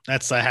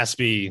 that has to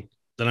be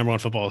the number 1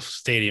 football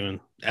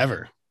stadium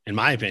ever, in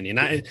my opinion.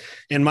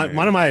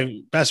 One of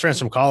my best friends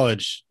from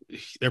college,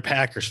 they're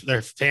Packers.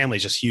 Their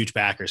family's just huge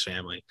Packers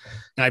family,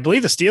 and I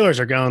believe the Steelers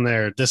are going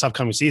there this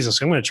upcoming season.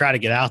 So I'm going to try to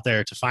get out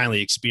there to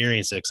finally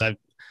experience it, because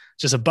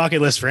just a bucket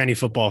list for any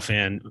football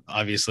fan,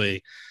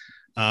 obviously.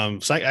 So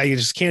I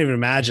just can't even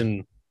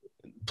imagine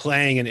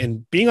playing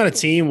and being on a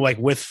team like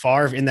with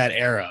Favre in that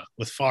era,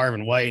 with Favre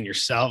and White and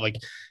yourself. Like,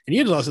 and you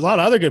had a lot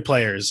of other good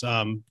players.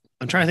 I'm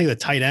trying to think of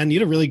the tight end. You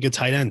had a really good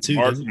tight end too.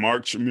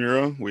 Mark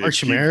Chimera.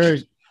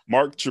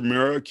 Mark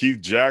Chimera,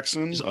 Keith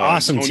Jackson,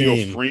 awesome Antonio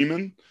team.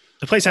 Freeman.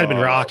 The place had been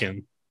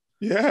rocking.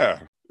 Yeah,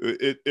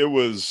 it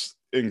was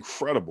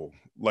incredible.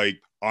 Like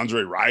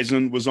Andre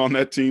Rison was on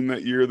that team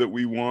that year that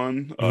we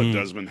won.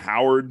 Desmond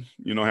Howard,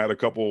 had a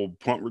couple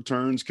punt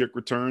returns, kick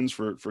returns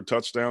for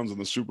touchdowns in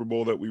the Super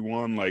Bowl that we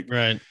won. Like,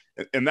 right.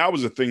 And that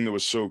was the thing that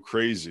was so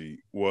crazy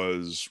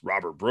was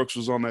Robert Brooks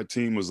was on that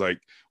team. Was like,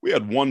 we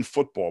had one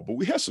football, but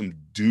we had some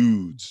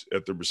dudes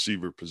at the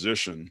receiver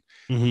position.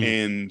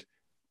 And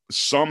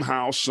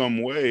somehow,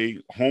 some way,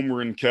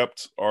 Homer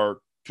kept our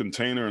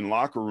container and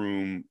locker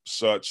room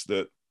such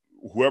that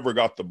whoever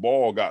got the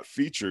ball got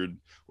featured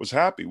was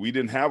happy. We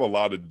didn't have a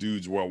lot of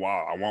dudes where,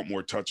 wow, I want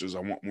more touches, I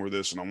want more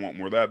this, and I want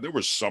more that. There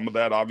was some of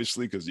that,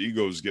 obviously, because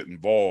egos get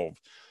involved.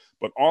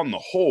 But on the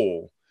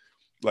whole,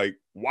 like,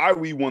 why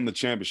we won the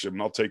championship,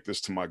 and I'll take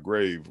this to my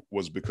grave,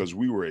 was because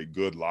we were a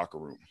good locker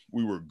room.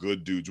 We were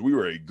good dudes. We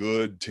were a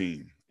good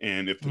team.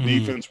 And if the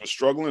defense was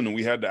struggling and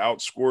we had to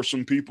outscore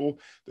some people,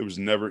 there was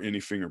never any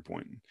finger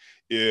pointing.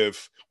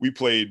 If we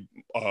played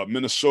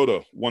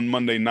Minnesota one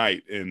Monday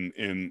night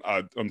and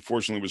I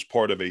unfortunately was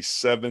part of a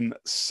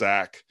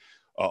 7-sack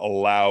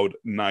allowed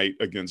night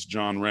against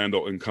John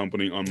Randall and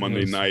company on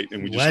Monday night,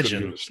 and we just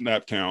couldn't get a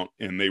snap count,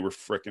 and they were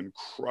freaking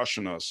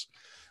crushing us.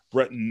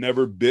 Brett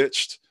never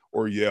bitched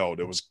or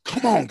yelled. It was,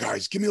 come on,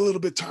 guys, give me a little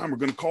bit of time. We're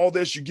going to call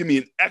this. You give me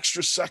an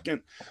extra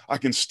second, I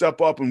can step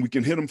up and we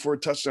can hit them for a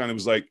touchdown. It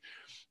was like,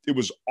 it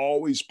was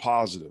always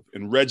positive.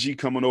 And Reggie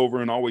coming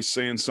over and always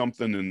saying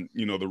something. And,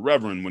 the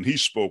Reverend, when he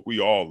spoke, we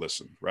all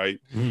listened,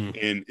 right?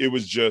 And it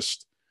was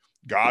just,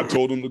 God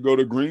told him to go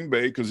to Green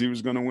Bay because he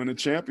was going to win a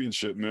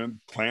championship, man.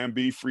 Plan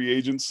B, free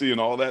agency and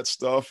all that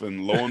stuff.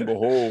 And lo and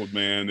behold,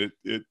 man,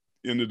 it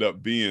ended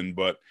up being,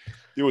 but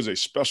it was a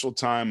special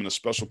time and a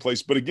special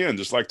place. But again,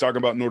 just like talking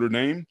about Notre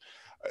Dame,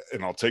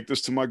 and I'll take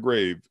this to my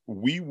grave,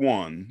 we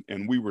won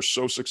and we were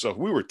so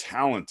successful. We were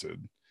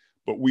talented,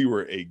 but we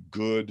were a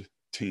good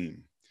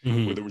team.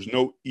 Where there was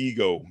no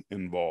ego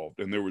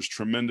involved and there was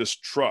tremendous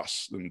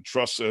trust. And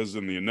trust says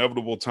in the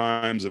inevitable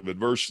times of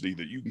adversity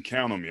that you can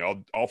count on me.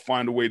 I'll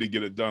find a way to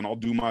get it done. I'll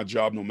do my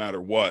job no matter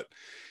what.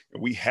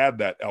 And we had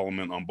that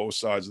element on both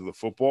sides of the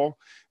football.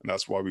 And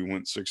that's why we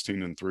went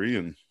 16-3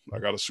 and I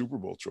got a Super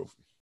Bowl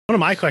trophy. One of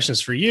my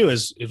questions for you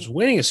is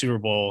winning a Super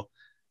Bowl.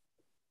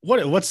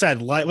 What's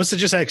that like? What's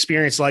just that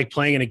experience like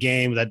playing in a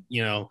game that,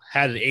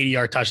 had an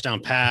 80-yard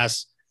touchdown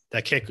pass,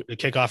 that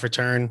kickoff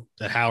return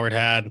that Howard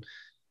had?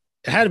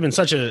 It had been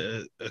such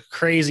a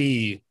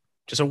crazy,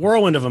 just a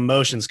whirlwind of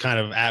emotions kind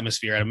of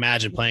atmosphere. I'd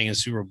imagine playing in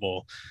Super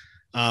Bowl.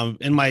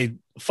 And my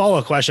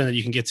follow-up question that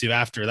you can get to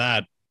after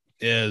that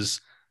is,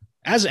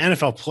 as an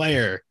NFL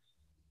player,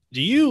 do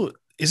you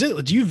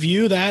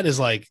view that as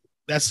like,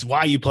 that's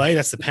why you play?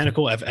 That's the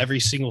pinnacle of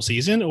every single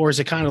season? Or is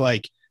it kind of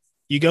like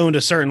you go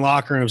into certain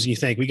locker rooms and you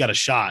think we got a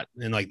shot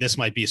and like, this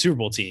might be a Super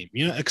Bowl team,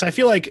 cause I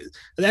feel like at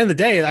the end of the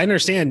day, I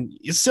understand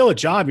it's still a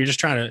job. You're just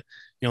trying to,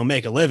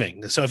 make a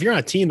living. So if you're on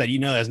a team that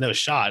has no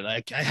shot,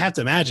 like I have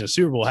to imagine a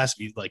Super Bowl has to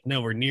be like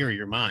nowhere near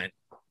your mind.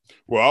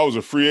 Well, I was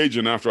a free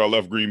agent after I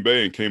left Green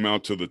Bay and came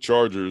out to the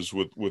Chargers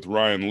with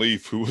Ryan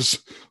Leaf, who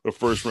was the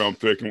first round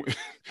pick. And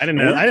I didn't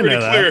know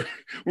that.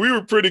 We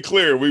were pretty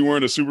clear we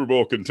weren't a Super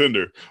Bowl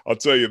contender. I'll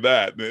tell you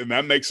that. And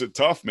that makes it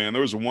tough, man.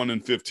 There was a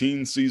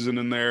 1-15 season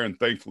in there. And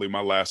thankfully,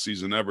 my last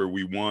season ever,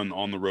 we won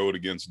on the road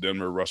against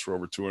Denver, rushed for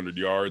over 200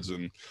 yards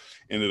and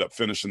ended up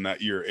finishing that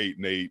year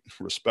 8-8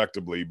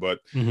 respectively. But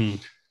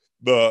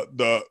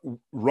the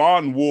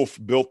Ron Wolf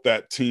built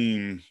that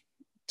team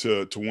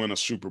to win a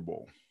Super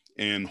Bowl.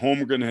 And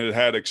Holmgren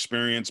had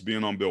experience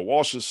being on Bill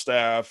Walsh's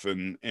staff,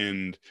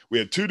 and we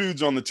had two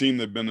dudes on the team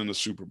that had been in the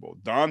Super Bowl,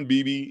 Don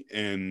Beebe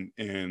and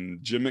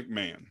Jim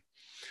McMahon.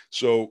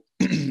 So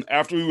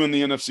after we win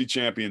the NFC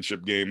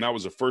Championship game, that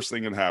was the first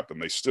thing that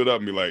happened. They stood up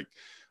and be like,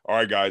 all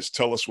right, guys,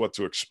 tell us what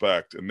to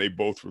expect. And they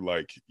both were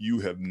like, you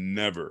have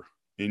never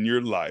in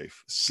your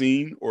life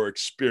seen or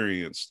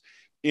experienced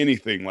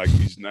anything like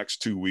these next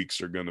 2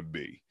 weeks are going to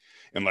be.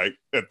 And like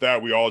at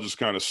that, we all just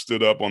kind of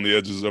stood up on the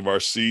edges of our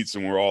seats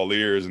and we're all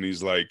ears. And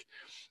he's like,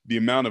 the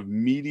amount of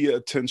media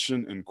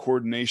attention and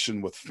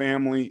coordination with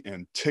family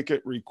and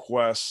ticket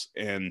requests,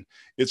 and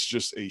it's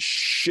just a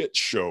shit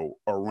show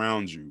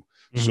around you.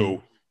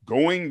 So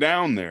going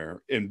down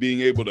there and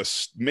being able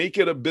to make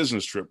it a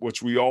business trip,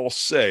 which we all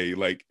say,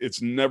 like,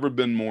 it's never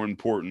been more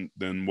important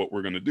than what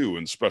we're going to do,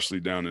 and especially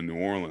down in New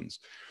Orleans.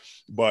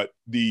 But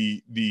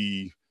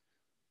they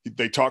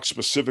talked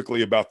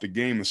specifically about the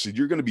game and said,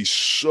 you're going to be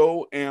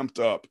so amped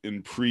up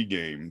in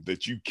pregame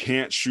that you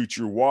can't shoot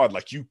your wad.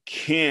 Like, you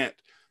can't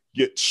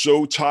get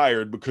so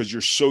tired because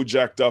you're so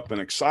jacked up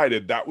and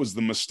excited. That was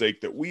the mistake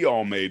that we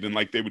all made. And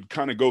like, they would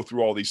kind of go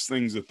through all these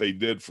things that they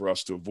did for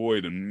us to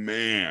avoid. And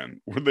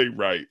man, were they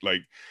right.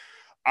 Like,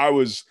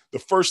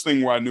 the first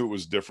thing where I knew it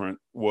was different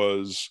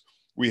was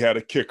we had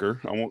a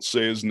kicker. I won't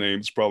say his name.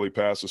 It's probably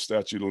past the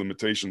statute of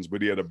limitations,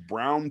 but he had a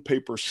brown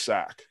paper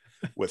sack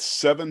with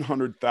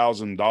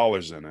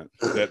 $700,000 in it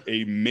that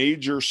a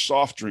major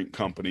soft drink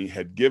company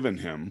had given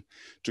him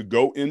to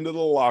go into the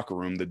locker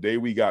room the day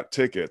we got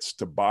tickets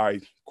to buy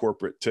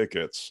corporate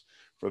tickets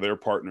for their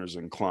partners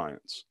and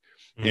clients.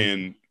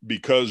 And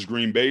because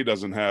Green Bay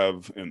doesn't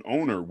have an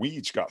owner, we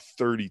each got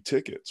 30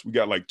 tickets. We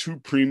got like 2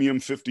 premium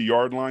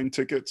 50-yard line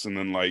tickets and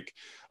then like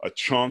a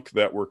chunk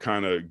that were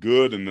kind of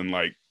good and then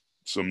like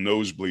some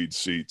nosebleed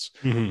seats.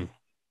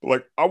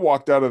 Like I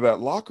walked out of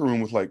that locker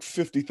room with like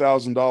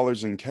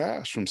 $50,000 in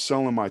cash from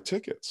selling my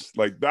tickets.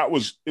 Like that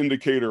was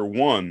indicator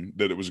 1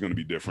 that it was going to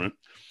be different.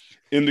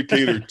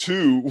 Indicator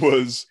 2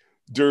 was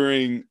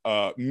during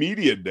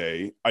media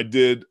day, I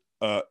did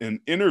an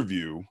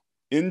interview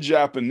in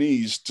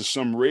Japanese to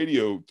some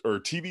radio or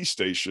TV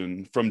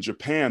station from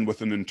Japan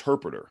with an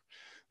interpreter.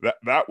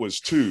 That was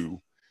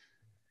 2.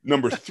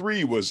 Number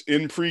 3 was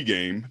in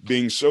pregame,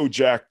 being so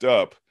jacked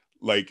up,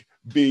 like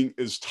being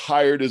as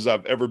tired as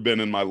I've ever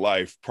been in my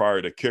life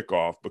prior to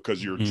kickoff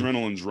because your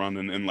adrenaline's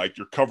running and like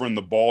you're covering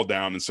the ball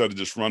down instead of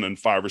just running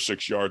 5 or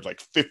 6 yards, like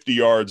 50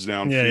 yards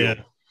downfield.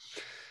 Yeah.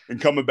 And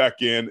coming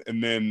back in,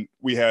 and then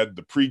we had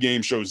the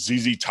pregame show.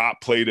 ZZ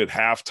Top played at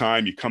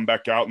halftime. You come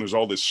back out, and there's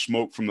all this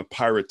smoke from the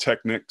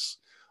pyrotechnics.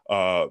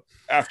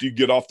 After you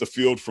get off the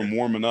field from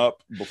warming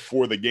up,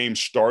 before the game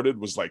started,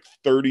 was like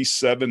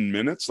 37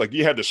 minutes. Like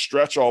you had to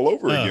stretch all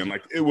over again.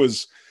 Like it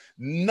was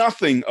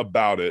nothing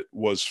about it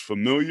was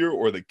familiar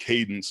or the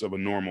cadence of a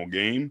normal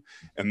game,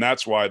 and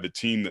that's why the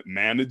team that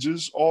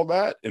manages all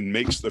that and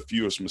makes the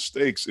fewest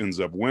mistakes ends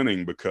up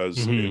winning because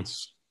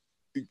it's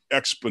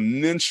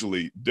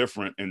exponentially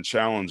different and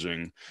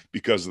challenging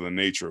because of the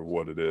nature of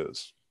what it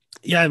is.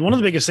 Yeah, one of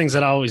the biggest things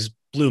that always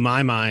blew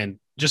my mind,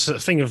 just a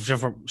thing of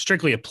from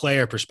strictly a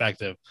player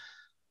perspective,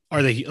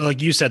 are the,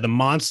 like you said, the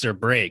monster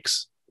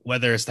breaks,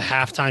 whether it's the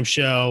halftime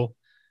show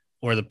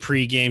or the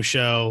pregame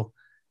show.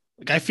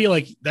 Like I feel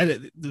like that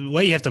the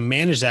way you have to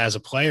manage that as a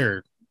player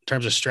in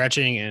terms of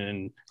stretching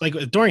and like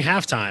during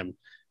halftime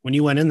when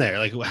you went in there,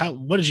 like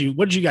what did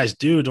you guys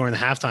do during the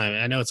halftime?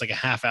 I know it's like a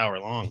half hour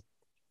long.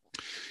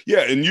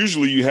 Yeah, and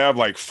usually you have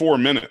like 4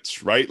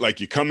 minutes, right?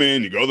 Like you come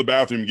in, you go to the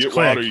bathroom, you get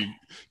water, you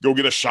go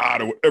get a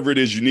shot or whatever it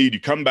is you need.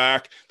 You come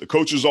back, the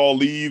coaches all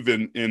leave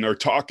and are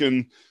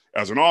talking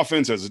as an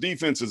offense, as a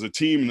defense, as a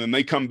team, and then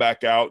they come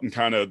back out and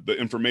kind of the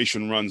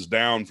information runs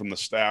down from the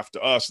staff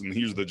to us, and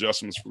here's the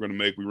adjustments we're going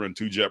to make. We run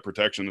 2-jet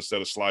protection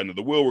instead of sliding to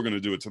the wheel. We're going to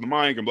do it to the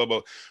mic and blah,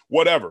 blah,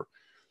 whatever.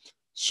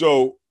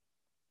 So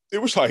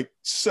it was like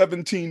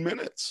 17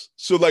 minutes.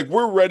 So like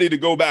we're ready to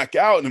go back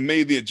out and have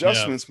made the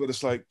adjustments, but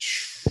it's like –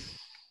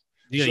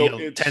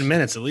 so 10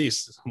 minutes at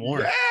least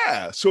more.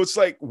 Yeah. So it's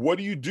like, what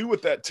do you do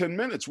with that 10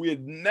 minutes? We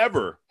had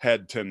never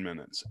had 10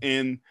 minutes.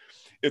 And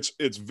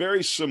it's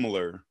very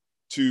similar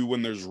to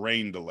when there's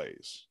rain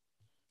delays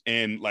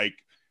and like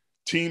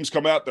teams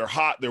come out, they're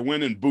hot, they're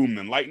winning, boom,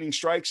 then lightning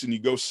strikes and you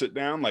go sit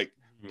down. Like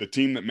the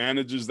team that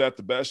manages that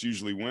the best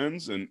usually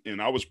wins. And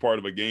I was part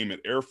of a game at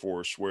Air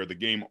Force where the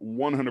game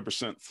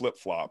 100%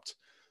 flip-flopped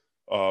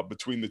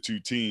between the two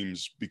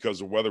teams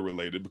because of weather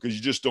related, because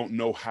you just don't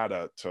know how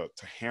to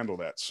handle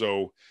that.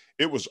 So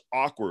it was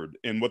awkward.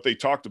 And what they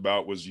talked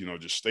about was,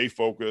 just stay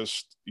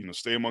focused,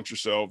 stay amongst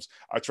yourselves.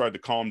 I tried to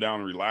calm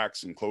down and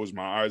relax and close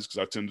my eyes because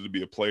I tended to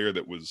be a player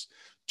that was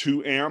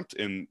too amped.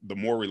 And the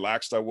more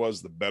relaxed I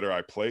was, the better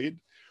I played.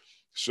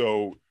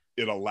 So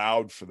it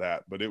allowed for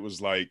that. But it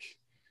was like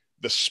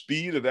the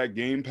speed of that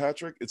game,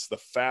 Patrick, it's the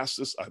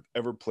fastest I've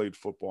ever played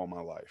football in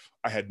my life.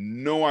 I had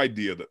no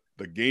idea that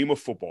the game of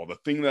football, the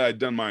thing that I'd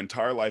done my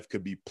entire life,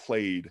 could be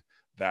played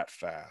that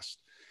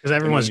fast. Because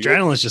everyone's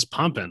adrenaline is just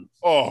pumping.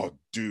 Oh,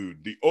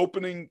 dude. The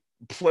opening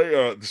play,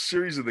 the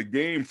series of the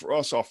game for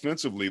us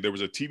offensively, there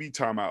was a TV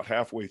timeout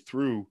halfway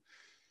through.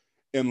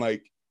 And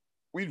like,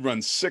 we'd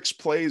run 6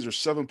 plays or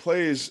 7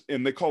 plays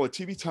and they call a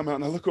TV timeout.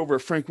 And I look over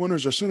at Frank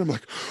Winters, our center. I'm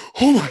like,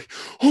 oh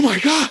my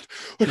God.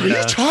 Like, are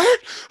you tired?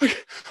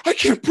 Like, I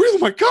can't breathe. Oh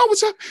my God,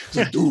 what's that? He's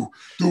like, dude,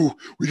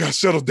 we got to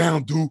settle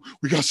down, dude.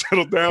 We got to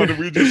settle down. And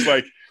we just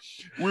like,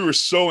 we were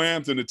so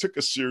amped and it took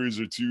a series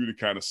or 2 to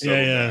kind of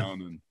settle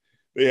down. And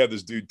they had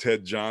this dude,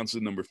 Ted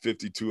Johnson, number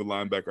 52, a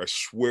linebacker. I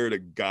swear to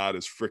God,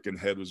 his freaking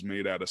head was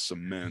made out of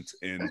cement.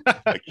 And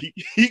like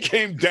he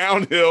came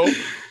downhill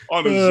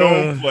on a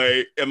zone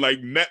play and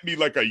like met me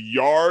like a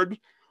yard,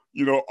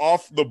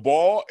 off the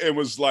ball and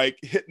was like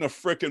hitting a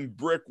freaking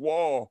brick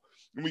wall.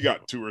 And we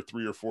got 2 or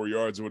 3 or 4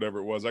 yards or whatever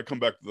it was. I come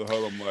back to the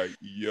huddle. I'm like,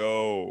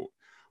 yo,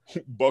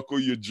 buckle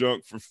your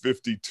junk for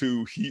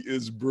 52. He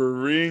is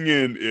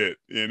bringing it.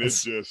 And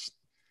it's just.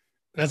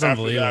 That's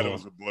unbelievable. That, it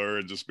was a blur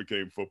and just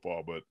became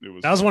football, but it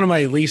was. That was one of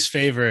my least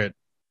favorite.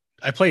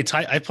 I played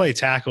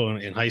tackle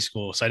in high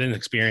school, so I didn't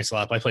experience a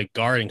lot. But I played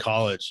guard in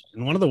college,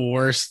 and one of the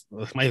worst,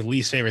 my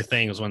least favorite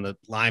thing was when the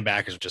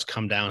linebackers would just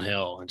come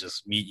downhill and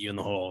just meet you in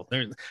the hole.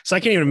 So I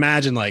can't even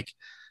imagine like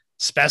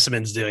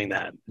specimens doing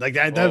that. Like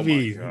that'd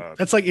be.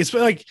 That's like it's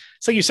like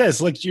you said.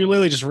 It's like you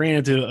literally just ran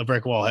into a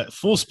brick wall at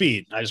full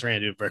speed. I just ran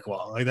into a brick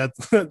wall. Like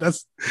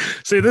that's.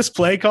 See this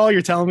play call.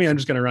 You're telling me I'm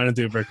just gonna run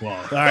into a brick wall.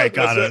 All right,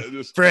 got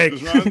it. Break.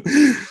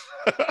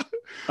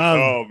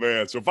 Oh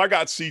man. So if I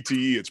got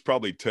CTE, it's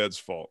probably Ted's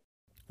fault.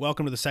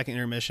 Welcome to the second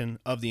intermission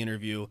of the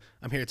interview.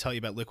 I'm here to tell you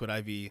about Liquid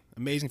IV.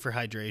 Amazing for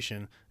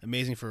hydration,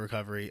 amazing for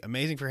recovery,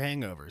 amazing for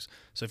hangovers.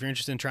 So if you're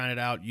interested in trying it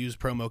out, use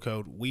promo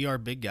code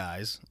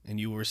WeAreBigGuys,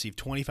 and you will receive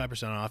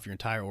 25% off your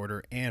entire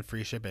order and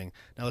free shipping.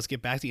 Now let's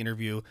get back to the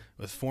interview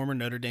with former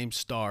Notre Dame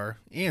star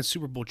and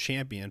Super Bowl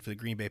champion for the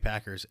Green Bay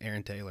Packers,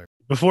 Aaron Taylor.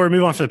 Before we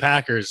move on for the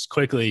Packers,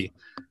 quickly,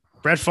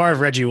 Brett Favre,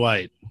 Reggie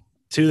White,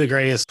 two of the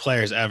greatest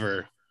players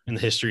ever in the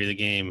history of the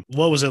game.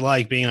 What was it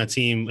like being on a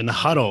team in the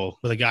huddle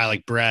with a guy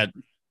like Brett?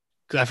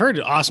 Because I've heard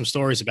awesome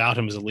stories about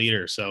him as a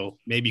leader, so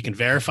maybe you can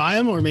verify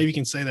him or maybe you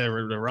can say they're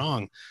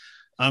wrong.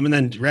 And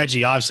then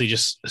Reggie, obviously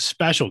just a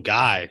special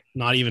guy,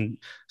 not even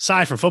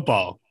aside from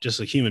football, just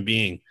a human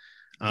being.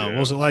 What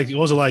was it like? What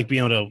was it like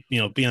being able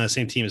to, be on the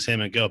same team as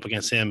him and go up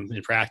against him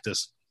in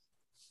practice?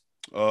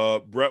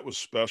 Brett was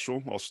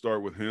special. I'll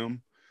start with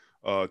him.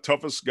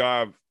 Toughest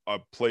guy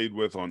I've played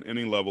with on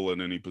any level in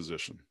any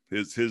position.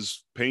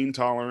 His pain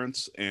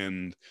tolerance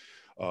and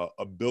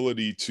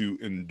ability to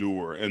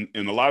endure. And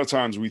a lot of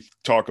times we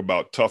talk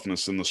about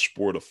toughness in the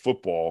sport of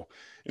football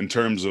in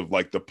terms of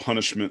like the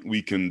punishment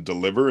we can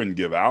deliver and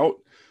give out.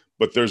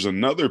 But there's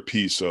another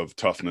piece of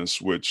toughness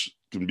which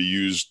can be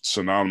used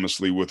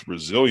synonymously with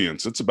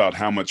resilience. It's about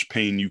how much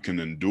pain you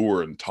can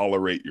endure and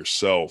tolerate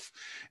yourself.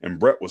 And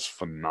Brett was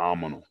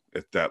phenomenal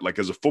at that. Like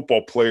as a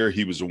football player,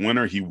 he was a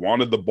winner. He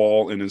wanted the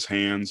ball in his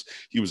hands.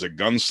 He was a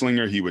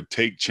gunslinger. He would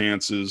take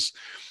chances.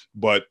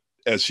 But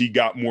as he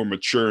got more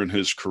mature in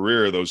his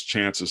career, those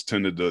chances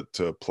tended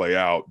to play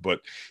out. But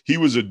he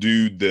was a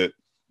dude that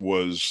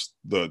was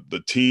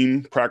the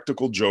team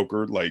practical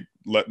joker, like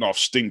letting off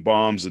stink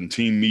bombs and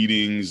team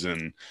meetings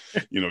and,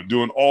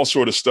 doing all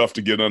sort of stuff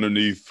to get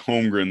underneath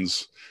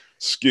Holmgren's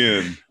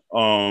skin.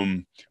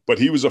 But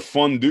he was a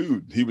fun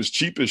dude. He was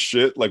cheap as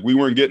shit. Like we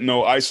weren't getting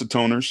no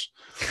isotoners.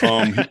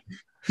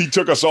 He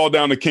took us all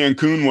down to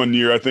Cancun one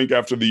year, I think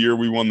after the year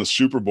we won the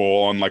Super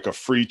Bowl, on like a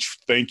free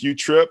thank you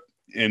trip.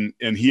 And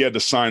he had to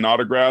sign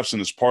autographs.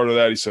 And as part of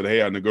that, he said,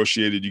 "Hey, I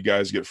negotiated you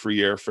guys get free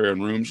airfare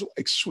and rooms."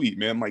 Like, sweet,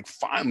 man. Like,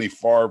 finally,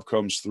 Favre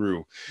comes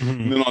through.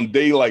 Mm-hmm. And then on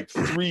day like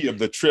 3 of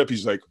the trip,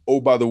 he's like, "Oh,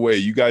 by the way,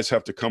 you guys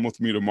have to come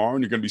with me tomorrow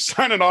and you're going to be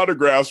signing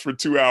autographs for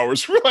 2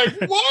 hours." We're like,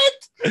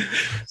 what?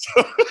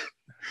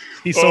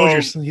 He sold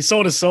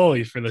his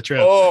soul for the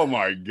trip. Oh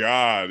my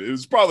God. It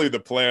was probably the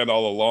plan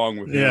all along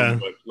with him.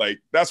 But like,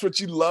 that's what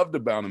you loved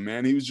about him,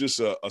 man. He was just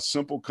a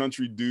simple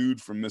country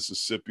dude from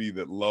Mississippi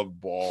that loved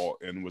ball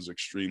and was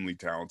extremely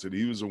talented.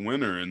 He was a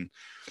winner. And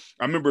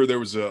I remember there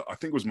was I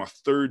think it was my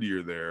 3rd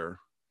year there,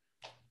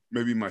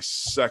 maybe my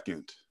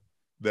 2nd,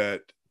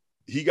 that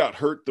he got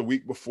hurt the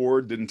week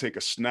before, didn't take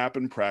a snap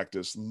in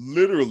practice,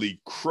 literally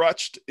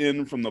crutched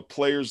in from the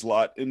players'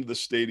 lot into the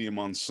stadium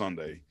on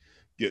Sunday,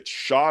 gets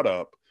shot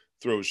up,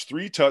 throws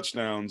 3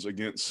 touchdowns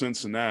against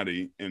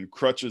Cincinnati, and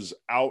crutches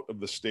out of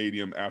the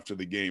stadium after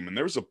the game. And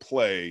there's a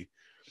play,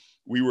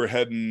 we were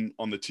heading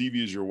on the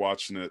TV as you're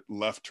watching it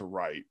left to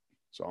right.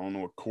 So I don't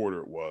know what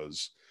quarter it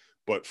was,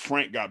 but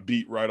Frank got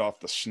beat right off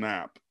the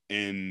snap.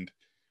 And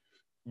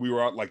we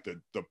were at like the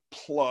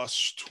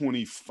plus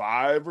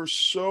 25 or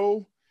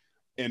so.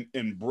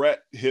 And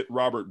Brett hit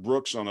Robert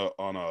Brooks on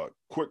a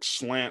quick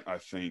slant, I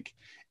think.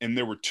 And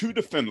there were 2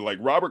 defenders, like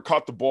Robert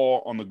caught the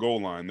ball on the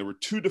goal line. There were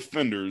 2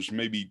 defenders,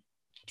 maybe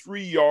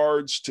 3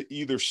 yards to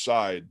either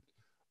side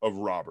of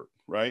Robert,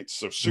 right?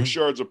 So 6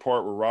 yards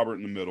apart with Robert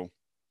in the middle.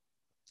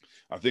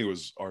 I think it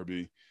was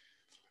RB.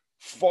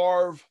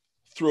 Favre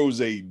throws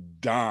a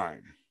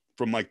dime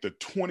from like the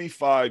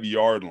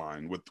 25-yard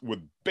line with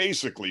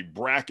basically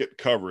bracket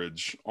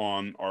coverage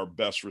on our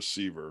best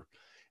receiver,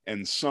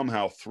 and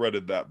somehow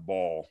threaded that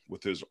ball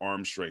with his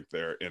arm strength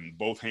there. And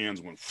both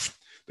hands went,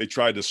 they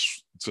tried to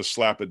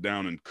slap it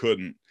down and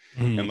couldn't.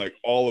 And like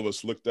all of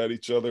us looked at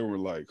each other, we're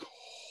like,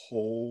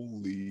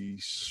 holy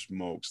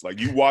smokes. Like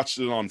you watched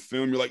it on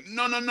film, you're like,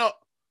 no.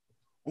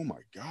 Oh my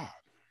God.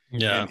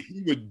 Yeah. And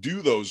he would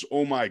do those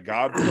oh my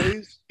God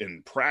plays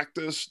in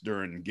practice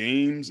during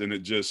games. And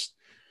it just,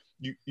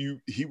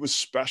 he was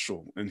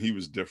special and he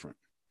was different.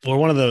 Well,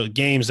 one of the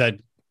games that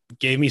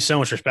gave me so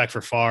much respect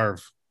for Favre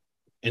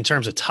in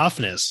terms of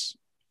toughness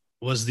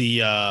was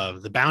the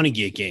Bounty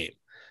Gate game.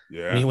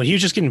 Yeah. I mean, when he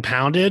was just getting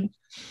pounded,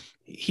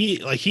 he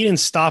didn't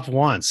stop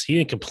once. He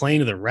didn't complain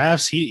to the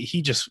refs.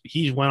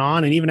 He went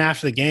on. And even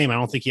after the game, I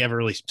don't think he ever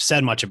really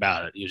said much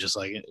about it. He was just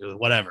like,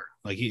 whatever.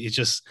 Like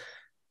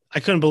I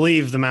couldn't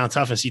believe the amount of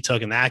toughness he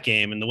took in that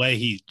game and the way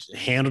he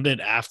handled it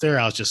after.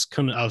 I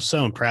was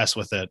so impressed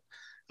with it.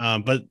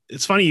 But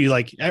it's funny.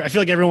 I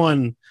feel like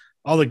everyone,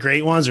 all the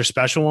great ones or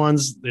special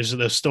ones, there's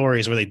those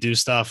stories where they do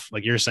stuff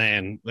like you're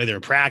saying, whether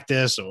in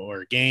practice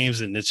or games.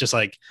 And it's just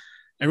like,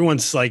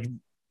 everyone's like,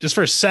 just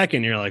for a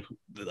second, you're like,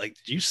 did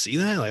you see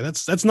that? Like,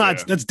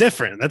 that's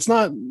different. That's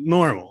not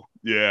normal.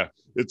 Yeah.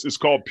 It's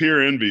called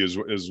peer envy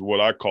is what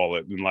I call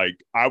it. And like,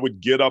 I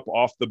would get up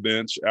off the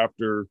bench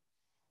after,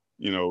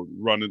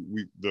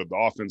 running, the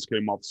offense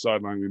came off the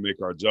sideline, we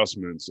make our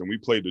adjustments, and we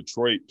play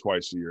Detroit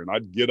twice a year. And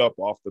I'd get up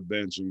off the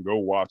bench and go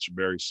watch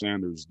Barry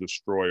Sanders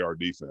destroy our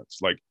defense.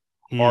 Like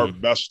our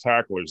best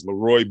tacklers,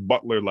 Leroy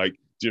Butler, like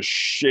just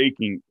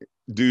shaking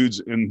dudes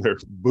in their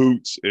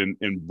boots and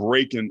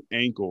breaking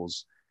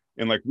ankles.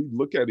 And like, we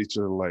look at each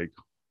other like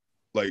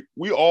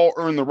we all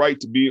earn the right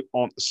to be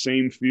on the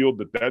same field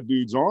that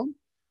dude's on,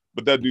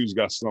 but that dude's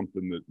got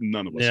something that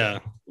none of us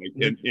have.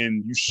 Like,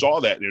 and you saw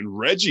that, and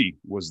Reggie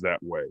was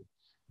that way.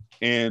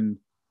 And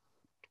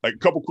like, a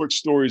couple quick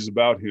stories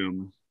about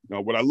him.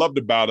 What I loved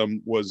about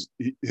him was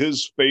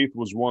his faith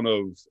was one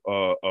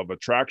of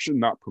attraction,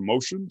 not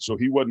promotion. So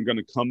he wasn't going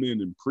to come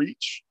in and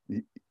preach,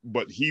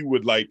 but he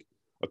would, like,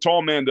 a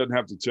tall man doesn't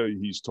have to tell you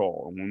he's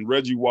tall. And when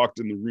Reggie walked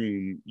in the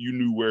room, you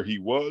knew where he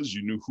was,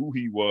 you knew who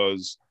he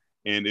was,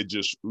 and it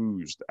just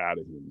oozed out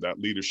of him, that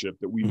leadership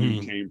that we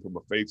knew came from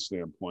a faith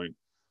standpoint.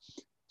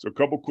 So a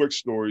couple quick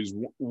stories,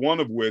 one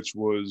of which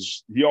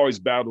was he always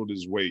battled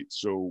his weight.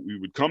 So we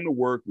would come to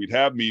work, we'd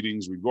have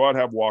meetings, we'd go out,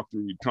 have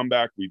walkthrough, we'd come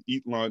back, we'd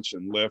eat lunch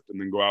and lift,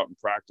 and then go out and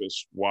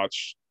practice,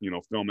 watch,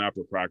 film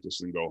after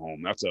practice and go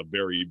home. That's a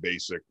very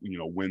basic,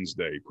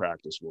 Wednesday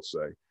practice, we'll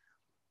say.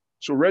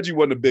 So Reggie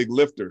wasn't a big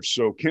lifter.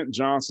 So Kent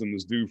Johnson,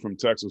 this dude from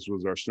Texas,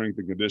 was our strength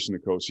and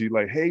conditioning coach. He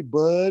like, hey,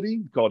 buddy,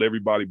 he called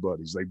everybody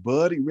buddy. He's like,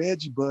 buddy,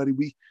 Reggie, buddy,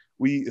 we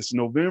it's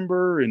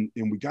November and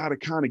we got to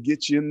kind of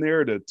get you in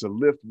there to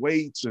lift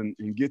weights and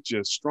get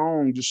you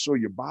strong just so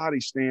your body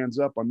stands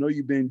up. I know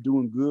you've been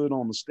doing good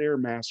on the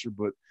Stairmaster,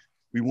 but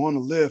we want to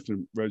lift.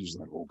 And Reggie's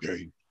like,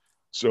 okay.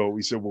 So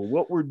he said, well,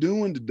 what we're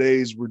doing today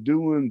is we're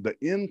doing the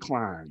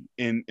incline,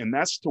 and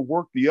that's to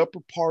work the upper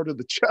part of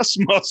the chest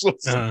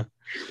muscles. Uh-huh.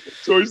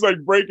 So he's like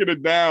breaking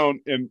it down,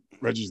 and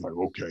Reggie's like,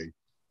 okay.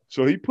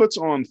 So he puts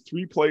on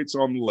 3 plates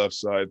on the left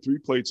side, 3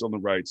 plates on the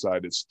right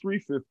side. It's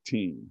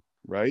 315,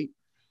 right?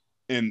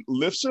 And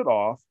lifts it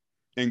off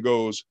and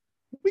goes,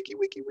 wiki,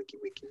 wiki, wiki,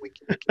 wiki,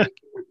 wiki, wiki,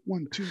 wiki,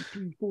 1, 2,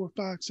 3, 4,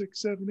 5,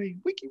 6, 7, 8,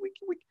 wiki,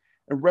 wiki, wiki,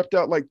 and repped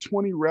out like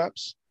 20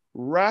 reps,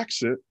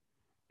 racks it.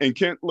 And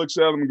Kent looks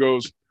at him and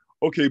goes,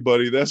 okay,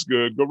 buddy, that's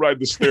good. Go ride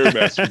the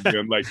Stairmaster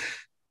again. Like,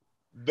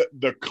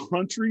 the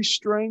country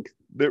strength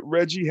that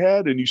Reggie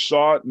had, and you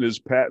saw it in his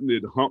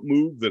patented hump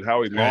move that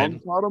Howie Long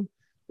taught him,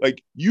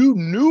 like, you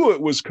knew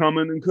it was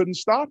coming and couldn't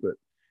stop it.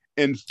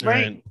 And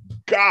thank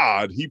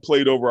God he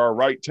played over our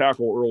right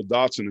tackle, Earl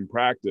Dotson, in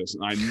practice.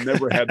 And I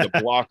never had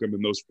to block him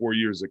in those 4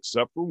 years,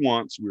 except for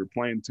once. We were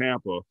playing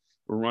Tampa.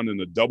 We're running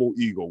a double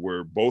eagle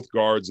where both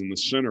guards in the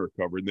center are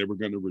covered. They were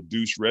going to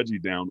reduce Reggie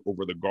down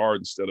over the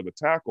guard instead of a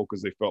tackle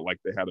because they felt like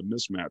they had a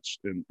mismatch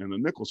in a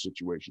nickel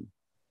situation.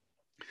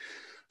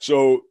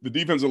 So the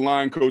defensive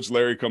line coach,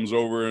 Larry, comes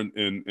over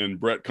and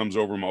Brett comes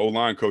over. My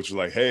O-line coach is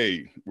like,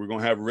 hey, we're going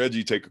to have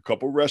Reggie take a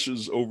couple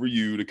rushes over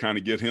you to kind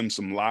of get him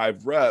some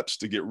live reps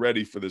to get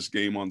ready for this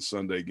game on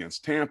Sunday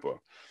against Tampa.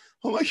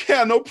 I'm like,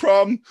 yeah, no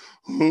problem.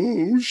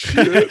 Oh,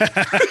 shit.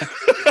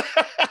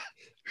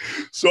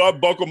 So I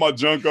buckled my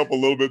junk up a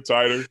little bit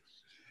tighter.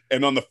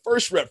 And on the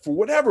first rep, for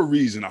whatever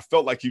reason, I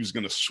felt like he was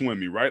going to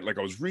swim me, right? Like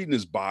I was reading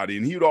his body,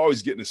 and he would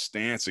always get in his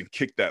stance and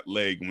kick that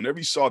leg. And whenever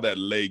you saw that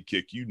leg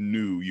kick, you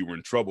knew you were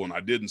in trouble, and I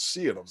didn't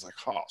see it. I was like,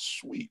 oh,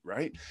 sweet,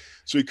 right?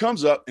 So he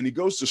comes up, and he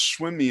goes to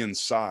swim me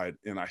inside,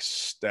 and I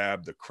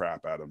stabbed the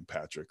crap out of him,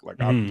 Patrick.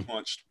 Like I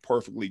punched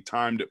perfectly,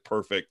 timed it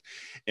perfect,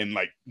 and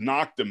like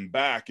knocked him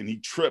back, and he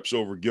trips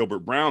over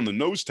Gilbert Brown, the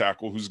nose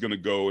tackle, who's going to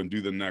go and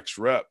do the next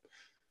rep.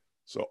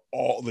 So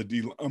all the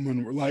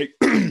D-linemen were like,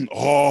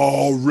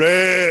 oh,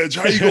 Reg,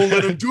 how you going to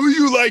let him do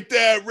you like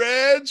that,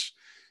 Reg?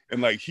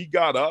 And like he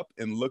got up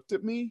and looked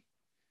at me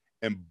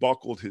and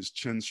buckled his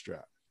chin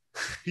strap.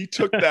 He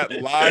took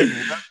that live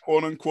rep,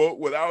 quote unquote,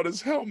 without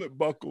his helmet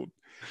buckled.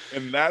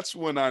 And that's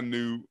when I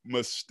knew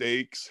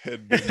mistakes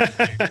had been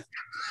made.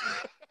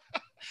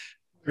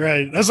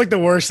 Right. That's like the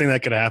worst thing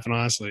that could happen,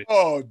 honestly.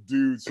 Oh,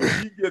 dude. So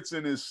he gets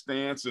in his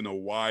stance in a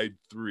wide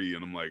 3,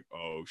 and I'm like,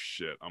 oh,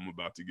 shit, I'm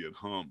about to get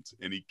humped.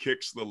 And he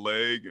kicks the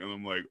leg, and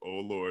I'm like,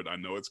 oh, Lord, I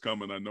know it's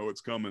coming. I know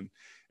it's coming.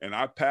 And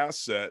I pass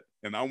set,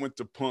 and I went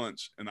to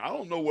punch, and I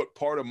don't know what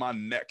part of my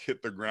neck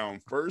hit the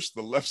ground first,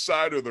 the left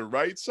side or the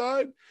right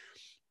side,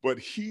 but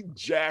he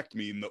jacked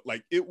me.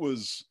 Like it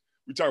was,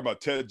 we talk about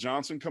Ted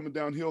Johnson coming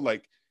downhill,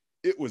 like,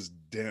 it was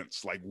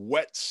dense, like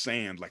wet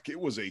sand. Like it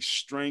was a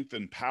strength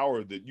and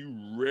power that you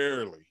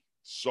rarely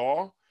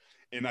saw.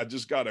 And I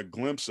just got a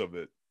glimpse of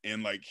it.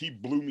 And like, he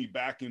blew me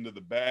back into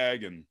the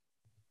bag, and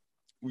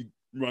we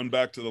run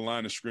back to the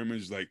line of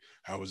scrimmage. Like,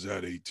 how was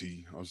that, AT?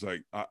 I was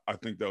like, I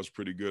think that was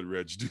pretty good,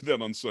 Reg. Do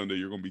that on Sunday.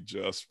 You're going to be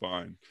just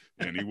fine.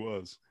 And he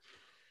was.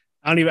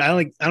 I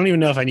don't even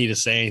know if I need to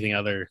say anything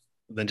other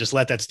than just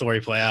let that story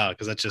play out.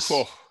 Cause that's just,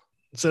 so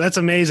that's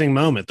an amazing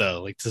moment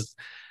though. Like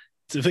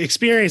to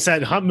experience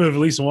that hump move at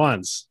least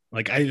once.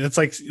 Like it's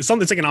like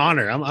something. It's like an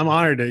honor. I'm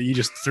honored that you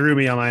just threw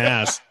me on my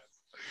ass.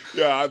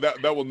 Yeah,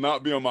 that will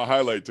not be on my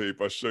highlight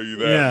tape. I'll show you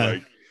that. Yeah.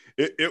 Like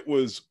it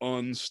was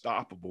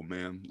unstoppable,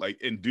 man. Like,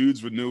 and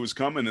dudes would knew it was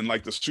coming. And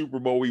like the Super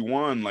Bowl we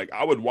won, like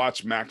I would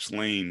watch Max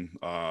Lane,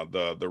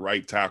 the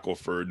right tackle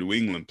for New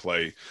England,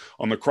 play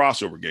on the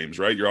crossover games.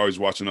 Right, you're always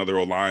watching other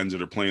O-lines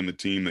that are playing the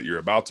team that you're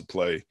about to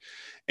play.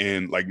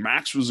 And like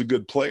Max was a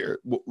good player.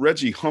 Well,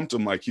 Reggie humped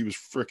him like he was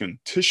freaking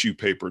tissue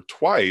paper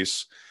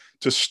twice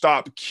to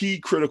stop key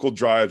critical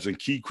drives and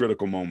key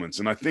critical moments.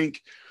 And I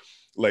think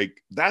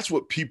Like, that's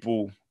what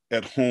people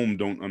at home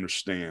don't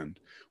understand.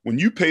 When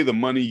you pay the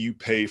money you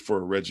pay for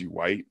a Reggie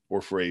White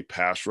or for a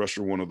pass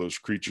rusher, one of those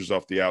creatures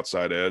off the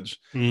outside edge,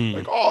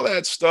 like all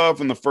that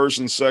stuff in the first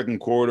and second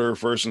quarter,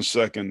 first and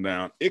second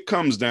down, it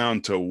comes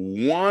down to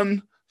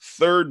one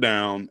third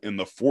down in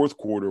the fourth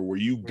quarter where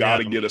you got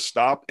to get a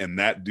stop, and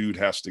that dude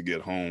has to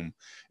get home.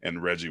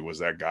 And Reggie was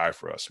that guy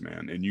for us,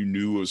 man. And you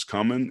knew it was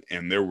coming,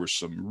 and there were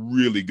some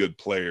really good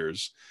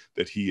players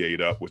that he ate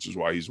up, which is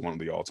why he's one of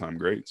the all-time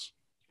greats.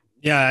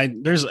 Yeah,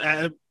 there's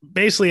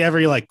basically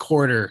every like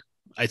quarter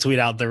I tweet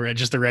out the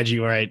Reggie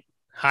White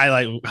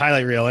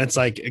highlight reel. It's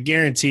like a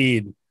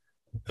guaranteed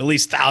at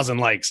least 1,000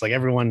 likes. Like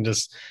everyone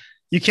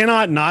you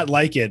cannot not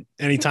like it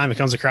anytime it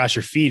comes across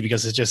your feed,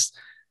 because it's just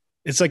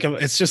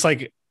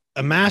like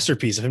a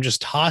masterpiece of him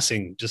just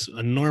tossing just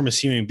enormous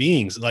human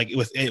beings like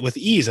with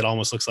ease. It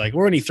almost looks like,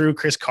 or when he threw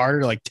Chris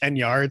Carter like 10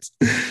 yards.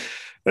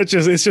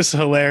 It's just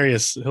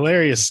hilarious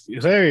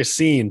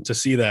scene to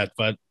see that.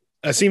 But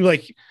it seemed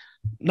like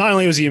not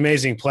only was he an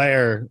amazing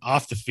player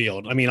off the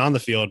field, I mean, on the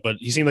field, but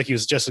he seemed like he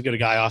was just as good a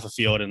guy off the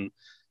field. And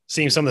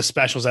seeing some of the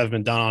specials that have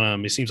been done on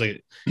him, it seems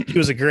like he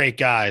was a great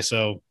guy.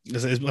 So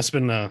it must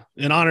have been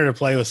an honor to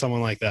play with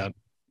someone like that.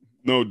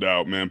 No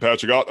doubt, man.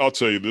 Patrick, I'll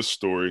tell you this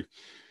story.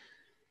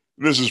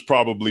 This is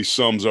probably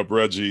sums up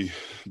Reggie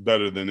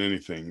better than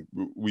anything.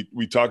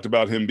 We talked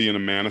about him being a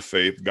man of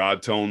faith,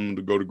 God telling him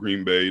to go to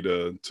Green Bay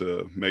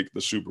to make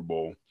the Super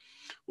Bowl.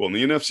 Well, in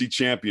the NFC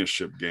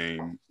Championship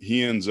game,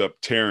 he ends up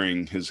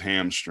tearing his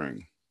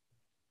hamstring,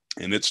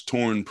 and it's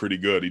torn pretty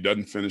good. He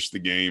doesn't finish the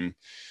game.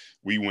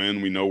 We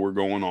win. We know we're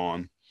going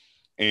on.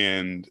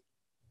 And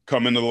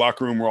come into the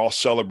locker room, we're all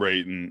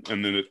celebrating,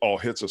 and then it all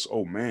hits us.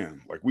 Oh,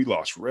 man, like we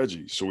lost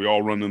Reggie. So we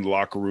all run in the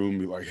locker room,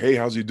 be like, hey,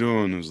 how's he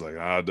doing? It's like,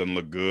 it doesn't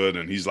look good.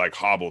 And he's like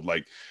hobbled.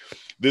 Like,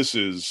 this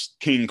is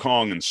King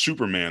Kong and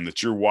Superman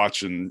that you're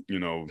watching,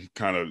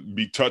 kind of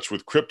be touched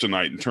with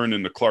kryptonite and turn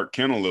into Clark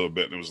Kent a little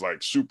bit. And it was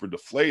like super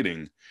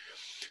deflating.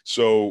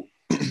 So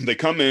they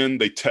come in,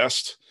 they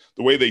test.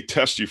 The way they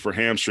test you for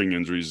hamstring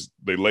injuries,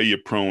 they lay you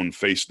prone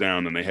face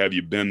down and they have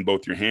you bend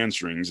both your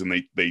hamstrings, and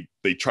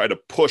they try to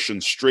push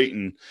and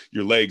straighten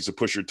your legs to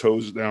push your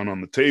toes down on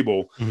the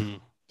table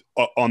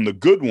on the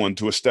good one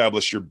to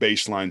establish your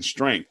baseline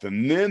strength.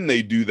 And then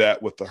they do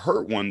that with the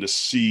hurt one to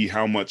see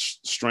how much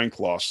strength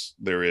loss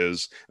there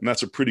is. And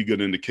that's a pretty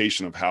good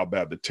indication of how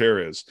bad the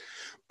tear is.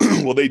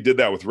 Well, they did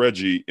that with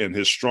Reggie, and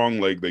his strong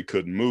leg they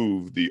couldn't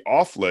move. The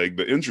off leg,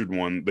 the injured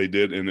one, they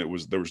did, and there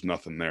was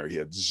nothing there. He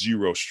had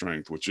zero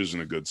strength, which isn't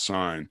a good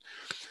sign.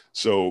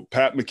 So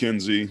Pat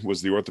McKenzie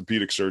was the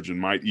orthopedic surgeon,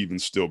 might even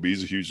still be.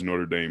 He's a huge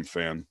Notre Dame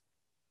fan.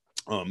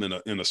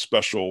 In a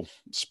special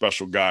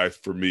guy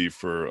for me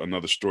for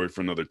another story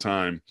for another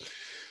time.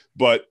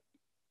 But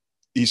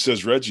he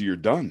says, Reggie, you're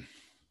done.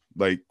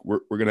 Like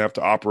we're going to have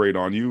to operate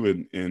on you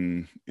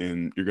and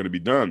you're going to be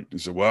done. He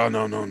said, well,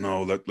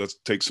 no. Let's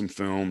take some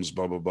films,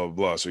 blah, blah, blah,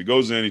 blah. So he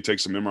goes in, he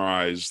takes some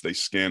MRIs, they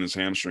scan his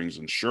hamstrings,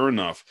 and sure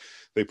enough,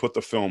 they put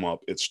the film up.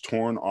 It's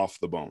torn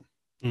off the bone.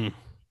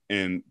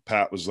 And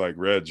Pat was like,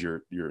 Reg,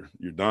 you're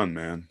done,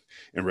 man.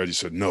 And Reggie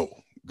said, no,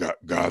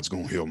 God's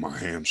going to heal my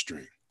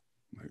hamstring.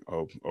 Like,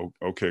 oh,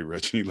 okay,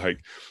 Reggie.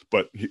 Like,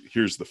 but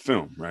here's the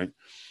film, right?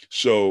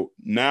 So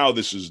now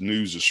this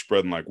news is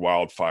spreading like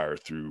wildfire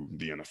through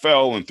the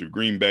NFL and through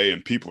Green Bay,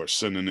 and people are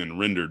sending in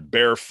rendered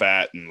bear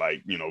fat and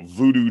like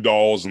voodoo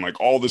dolls and like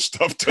all this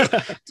stuff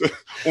to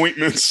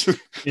ointments,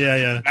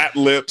 fat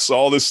lips,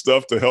 all this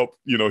stuff to help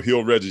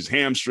heal Reggie's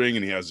hamstring.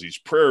 And he has these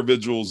prayer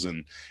vigils,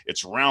 and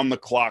it's round the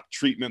clock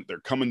treatment. They're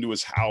coming to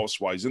his house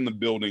while he's in the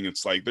building.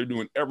 It's like they're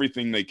doing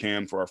everything they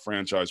can for our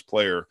franchise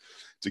player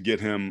to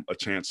get him a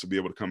chance to be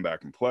able to come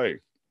back and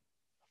play.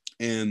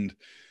 And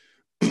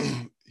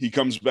he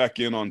comes back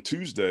in on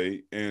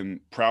Tuesday and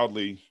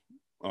proudly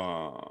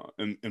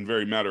and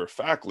very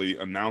matter-of-factly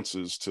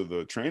announces to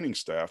the training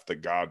staff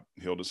that God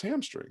healed his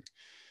hamstring.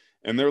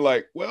 And they're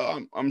like,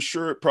 well, I'm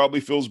sure it probably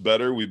feels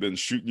better. We've been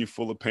shooting you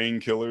full of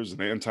painkillers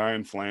and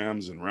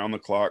anti-inflams and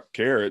round-the-clock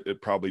care. It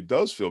probably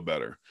does feel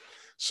better.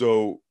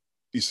 So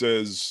he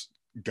says,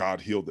 God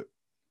healed it.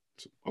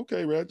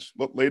 Okay, Reg,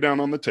 lay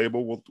down on the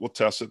table. We'll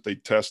test it. They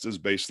test his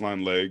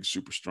baseline leg,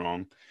 super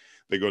strong.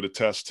 They go to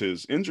test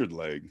his injured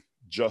leg,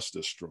 just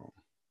as strong.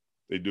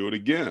 They do it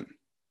again.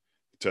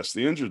 Test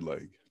the injured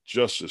leg,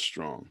 just as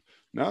strong.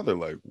 Now they're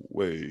like,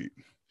 wait,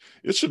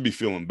 it should be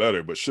feeling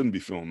better, but shouldn't be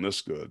feeling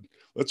this good.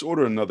 Let's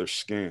order another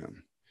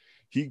scan.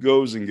 He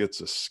goes and gets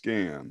a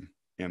scan,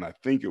 and I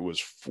think it was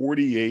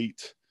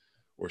 48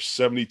 or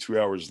 72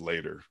 hours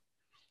later,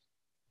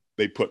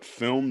 they put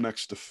film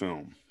next to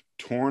film.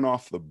 Torn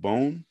off the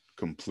bone,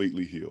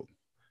 completely healed.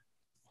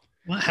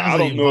 I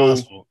don't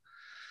know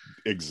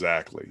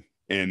exactly.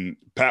 And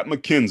Pat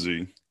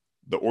McKenzie,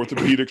 the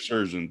orthopedic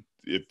surgeon,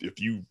 if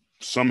you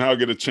somehow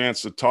get a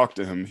chance to talk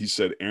to him, he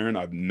said, Aaron,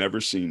 I've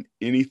never seen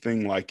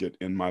anything like it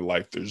in my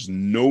life. There's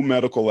no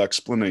medical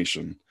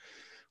explanation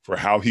for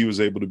how he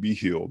was able to be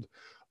healed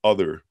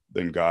other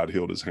than God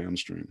healed his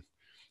hamstring.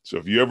 So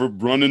if you ever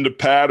run into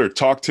Pat or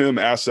talk to him,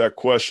 ask that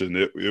question.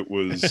 It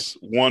was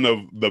one of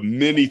the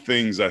many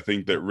things I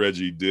think that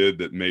Reggie did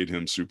that made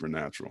him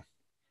supernatural.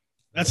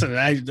 I don't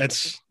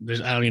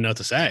even know what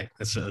to say.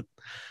 That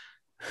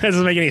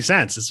doesn't make any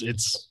sense.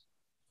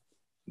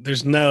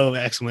 There's no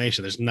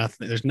explanation. There's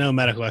nothing. There's no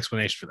medical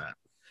explanation for that.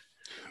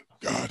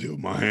 God, healed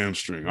my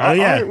hamstring. Oh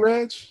yeah, all right,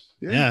 Reg.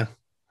 Yeah.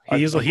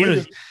 He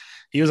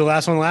was the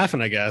last one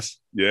laughing, I guess.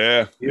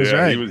 Yeah, he was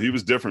right. He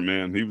was different,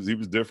 man. He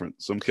was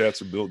different. Some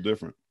cats are built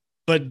different.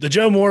 But the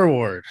Joe Moore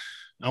Award,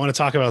 I want to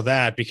talk about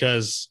that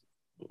because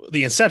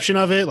the inception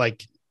of it,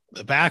 like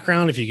the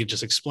background, if you could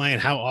just explain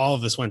how all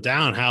of this went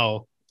down,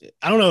 how,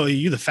 I don't know, are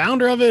you the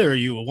founder of it or are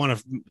you one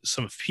of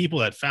some people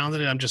that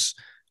founded it? I'm just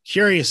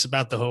curious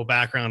about the whole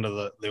background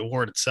of the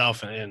award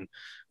itself and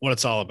what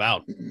it's all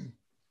about.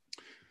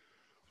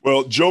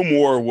 Well, Joe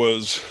Moore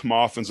was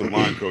my offensive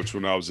line coach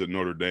when I was at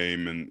Notre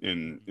Dame,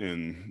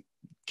 and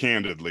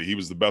candidly, he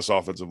was the best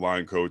offensive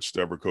line coach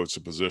to ever coach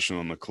the position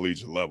on the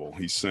collegiate level.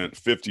 He sent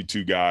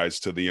 52 guys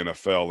to the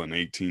NFL in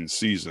 18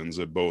 seasons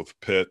at both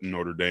Pitt and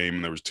Notre Dame,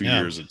 and there was 2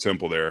 years at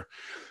Temple there.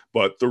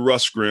 But the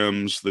Russ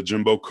Grimms, the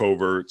Jimbo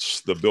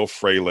Coverts, the Bill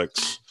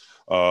Fralics,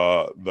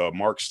 the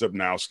Mark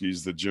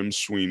Stepnowskis, the Jim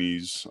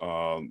Sweeneys,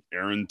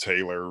 Aaron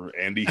Taylor,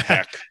 Andy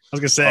Heck. I was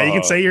going to say, you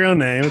can say your own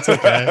name. It's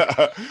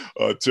okay.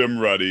 Tim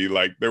Ruddy.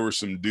 Like, there were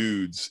some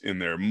dudes in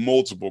there,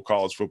 multiple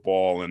college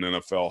football and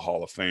NFL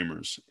Hall of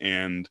Famers.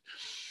 And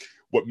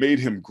what made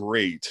him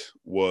great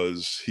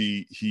was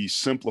he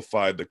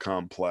simplified the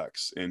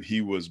complex, and he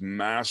was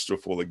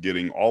masterful at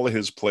getting all of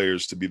his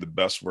players to be the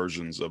best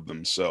versions of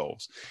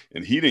themselves.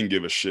 And he didn't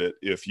give a shit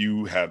if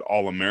you had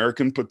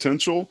All-American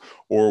potential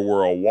or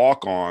were a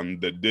walk-on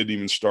that didn't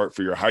even start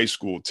for your high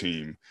school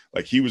team.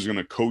 Like, he was going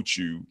to coach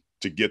you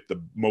to get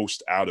the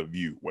most out of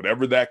you.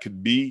 Whatever that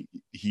could be,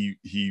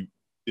 he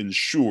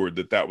ensured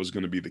that was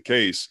going to be the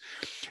case.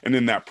 And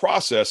in that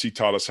process, he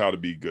taught us how to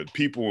be good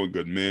people and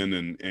good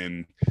men.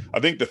 And I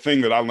think the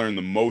thing that I learned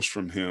the most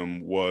from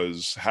him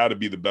was how to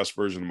be the best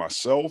version of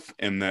myself,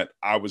 and that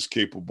I was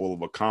capable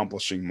of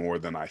accomplishing more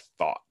than I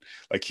thought.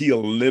 Like, he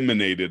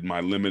eliminated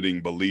my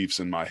limiting beliefs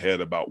in my head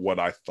about what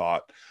I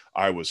thought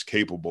I was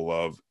capable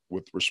of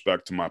with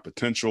respect to my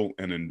potential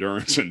and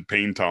endurance and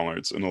pain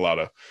tolerance in a lot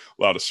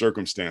of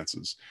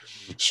circumstances.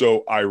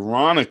 So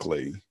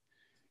ironically,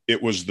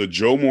 it was the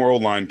Joe Moore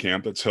line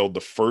camp that's held the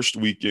first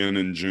weekend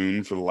in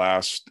June for the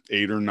last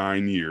 8 or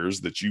 9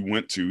 years that you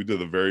went to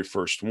the very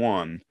first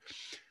one.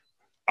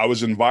 I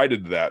was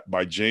invited to that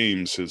by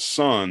James, his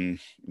son,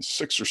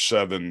 6 or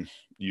 7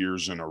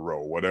 years in a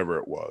row, whatever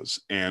it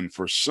was. And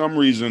for some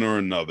reason or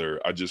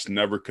another, I just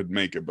never could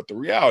make it. But the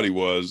reality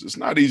was, it's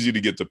not easy to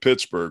get to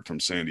Pittsburgh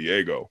from San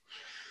Diego.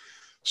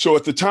 So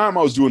at the time,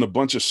 I was doing a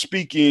bunch of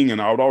speaking,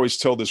 and I would always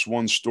tell this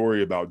one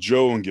story about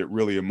Joe and get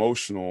really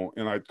emotional.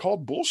 And I'd call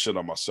bullshit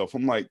on myself.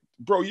 I'm like,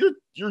 bro,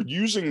 you're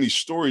using these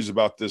stories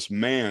about this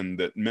man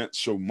that meant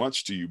so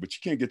much to you, but you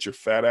can't get your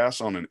fat ass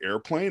on an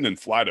airplane and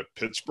fly to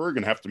Pittsburgh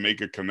and have to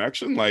make a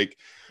connection, like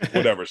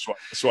whatever.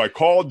 So I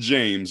called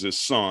James, his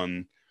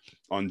son,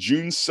 on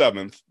June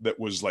 7th. That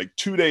was like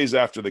 2 days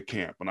after the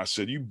camp. And I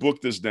said, you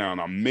book this down.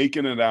 I'm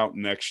making it out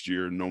next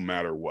year, no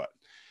matter what.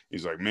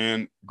 He's like,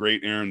 man,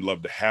 great, Aaron.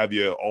 Love to have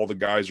you. All the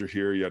guys are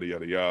here, yada,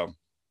 yada, yada.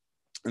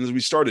 And as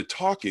we started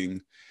talking,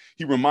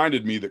 he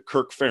reminded me that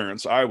Kirk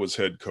Ferentz, Iowa's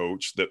head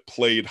coach, that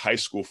played high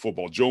school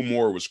football. Joe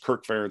Moore was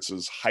Kirk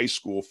Ferentz's high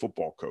school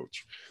football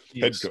coach,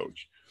 head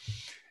coach.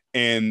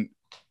 And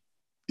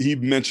he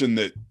mentioned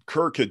that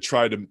Kirk had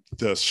tried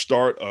to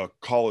start a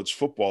college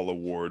football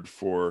award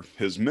for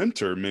his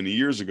mentor many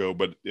years ago,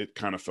 but it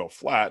kind of fell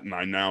flat. And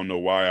I now know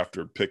why,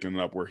 after picking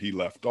up where he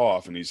left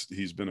off, and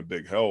he's been a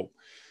big help.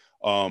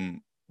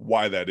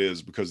 Why that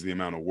is, because of the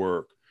amount of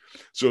work.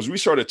 So as we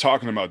started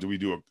talking about, do we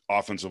do an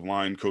offensive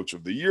line coach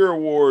of the year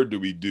award? Do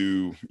we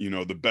do,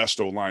 the best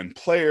O-line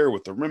player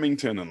with the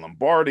Remington and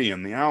Lombardi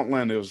and the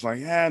Outland? It was like,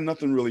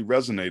 nothing really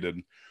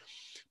resonated.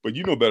 But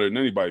you know better than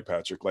anybody,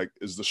 Patrick, like,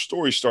 as the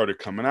story started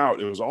coming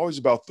out, it was always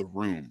about the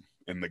room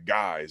and the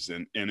guys.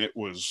 And it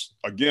was,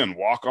 again,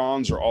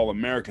 walk-ons or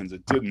All-Americans.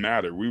 It didn't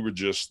matter. We were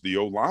just the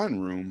O-line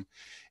room.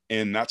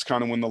 And that's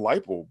kind of when the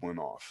light bulb went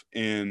off.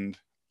 And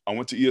I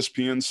went to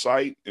ESPN's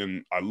site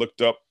and I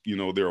looked up,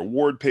 their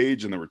award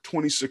page, and there were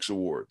 26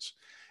 awards.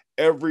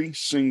 Every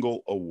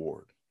single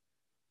award,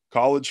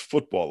 college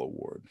football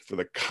award for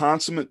the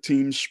consummate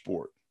team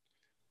sport,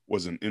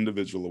 was an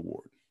individual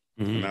award.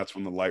 Mm-hmm. And that's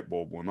when the light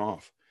bulb went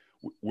off.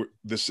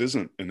 This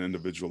isn't an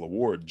individual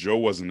award. Joe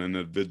wasn't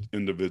an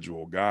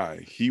individual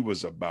guy. He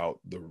was about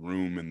the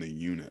room and the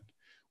unit.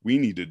 We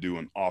need to do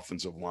an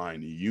offensive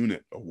line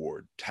unit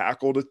award,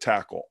 tackle to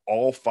tackle,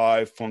 all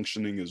 5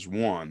 functioning as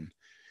one.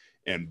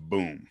 And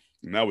boom.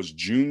 And that was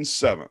June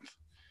 7th.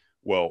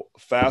 Well,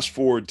 fast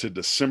forward to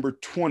December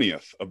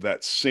 20th of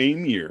that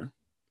same year,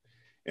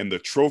 and the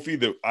trophy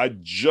that I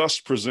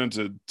just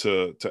presented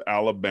to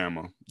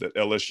Alabama, that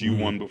LSU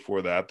won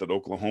before that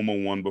Oklahoma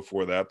won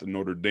before that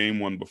Notre Dame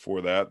won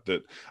before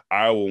that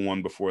Iowa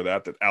won before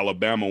that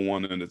Alabama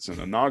won in its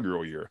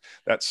inaugural year.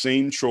 That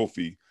same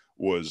trophy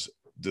was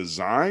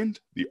designed,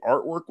 the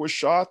artwork was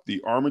shot,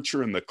 the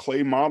armature and the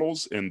clay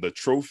models and the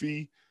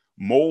trophy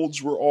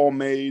molds were all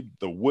made,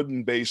 the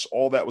wooden base,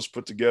 all that was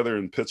put together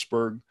in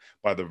Pittsburgh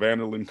by the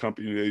Vanderlyn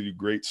Company. They do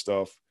great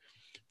stuff.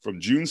 From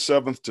June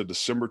 7th to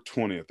December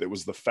 20th, it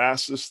was the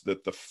fastest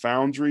that the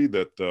Foundry,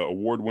 that the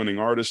award-winning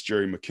artist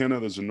Jerry McKenna,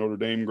 there's a Notre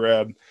Dame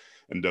grad,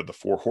 and the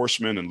Four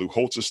Horsemen and Lou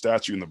Holtz's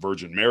statue and the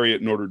Virgin Mary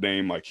at Notre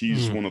Dame. Like,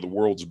 he's one of the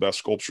world's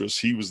best sculpturists.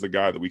 He was the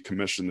guy that we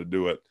commissioned to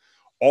do it.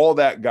 All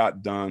that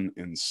got done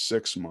in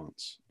 6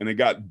 months. And it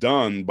got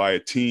done by a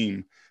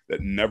team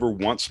that never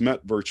once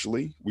met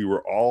virtually. We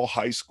were all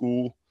high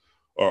school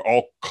or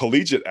all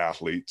collegiate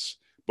athletes,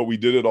 but we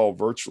did it all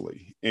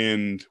virtually.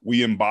 And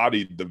we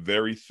embodied the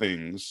very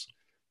things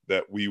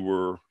that we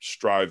were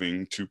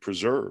striving to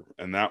preserve.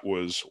 And that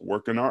was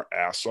working our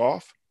ass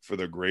off for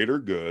the greater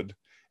good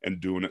and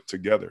doing it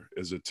together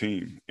as a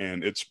team.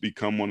 And it's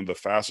become one of the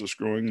fastest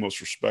growing, most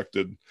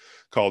respected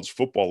college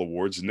football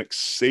awards. Nick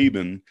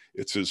Saban,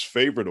 it's his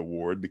favorite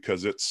award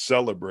because it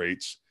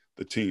celebrates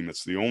the team.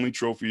 It's the only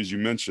trophy, as you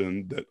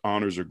mentioned, that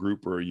honors a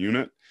group or a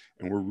unit.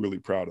 And we're really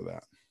proud of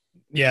that.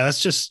 Yeah,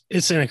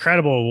 it's an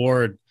incredible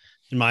award,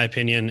 in my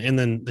opinion. And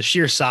then the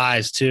sheer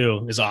size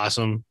too is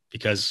awesome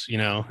because, you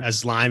know,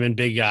 as linemen,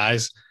 big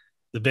guys,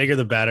 the bigger,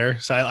 the better.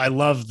 So I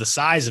love the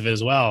size of it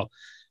as well.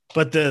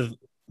 But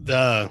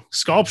the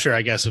sculpture,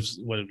 I guess, is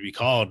what it would be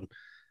called.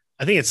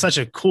 I think it's such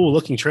a cool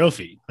looking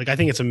trophy. Like, I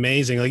think it's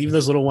amazing. Like, even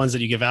those little ones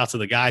that you give out to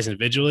the guys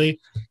individually.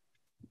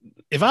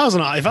 If I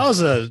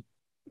was a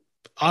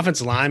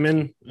offensive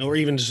lineman or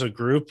even just a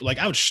group, like,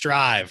 I would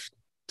strive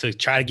to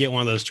try to get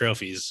one of those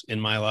trophies in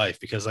my life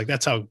because, like,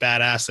 that's how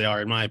badass they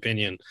are, in my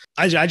opinion.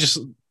 I just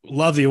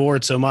love the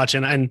award so much.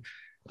 And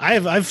I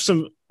have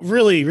some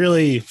really,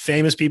 really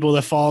famous people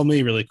that follow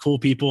me, really cool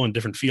people in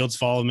different fields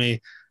follow me.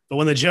 But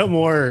when the Joe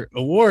Moore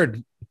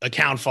Award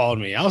account followed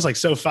me, I was like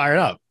so fired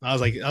up. I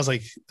was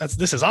like,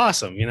 this is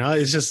awesome. You know,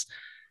 it's just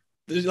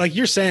like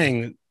you're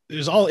saying,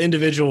 there's all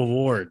individual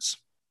awards,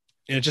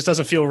 and it just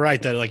doesn't feel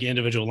right that like an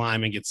individual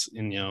lineman gets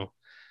in, you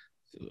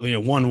know,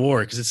 one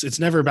award because it's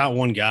never about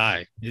one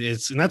guy.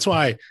 And that's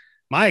why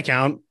my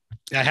account,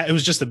 it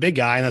was just the big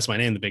guy, and that's my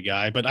name, the big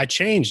guy. But I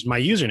changed my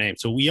username,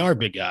 so we are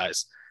big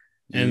guys.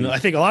 And I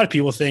think a lot of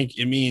people think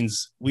it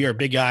means we are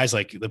big guys,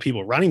 like the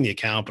people running the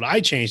account. But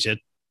I changed it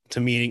to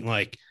meaning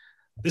like,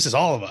 this is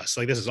all of us.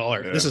 Like, this is all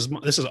our, this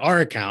is our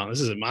account. This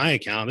isn't my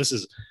account. This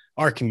is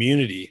our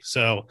community.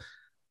 So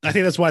I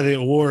think that's why the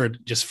award,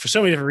 just for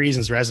so many different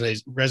reasons,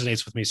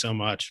 resonates with me so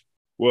much.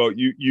 Well,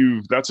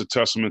 that's a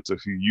testament to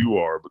who you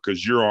are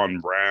because you're on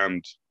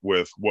brand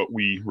with what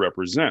we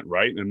represent,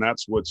 right? And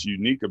that's what's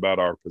unique about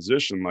our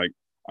position. Like,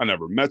 I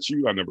never met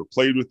you. I never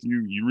played with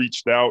you. You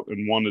reached out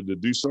and wanted to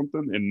do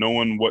something, and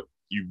knowing what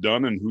you've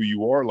done and who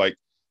you are, like,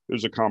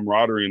 there's a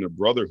camaraderie and a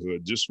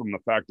brotherhood just from the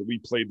fact that we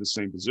played the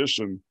same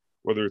position,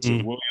 whether it's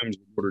at Williams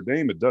or Notre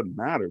Dame, it doesn't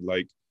matter.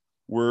 Like,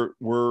 we're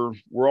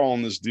all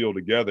in this deal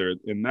together.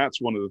 And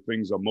that's one of the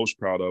things I'm most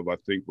proud of, I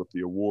think, with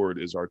the award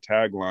is our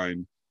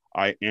tagline,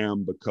 I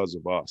am because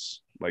of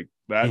us. Like,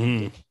 that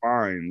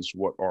defines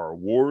what our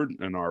award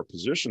and our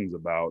position's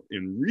about.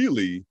 And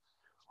really,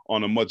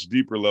 on a much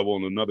deeper level,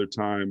 and another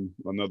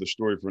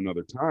story for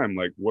another time,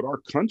 like what our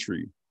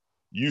country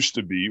used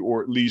to be,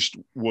 or at least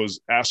was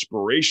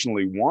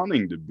aspirationally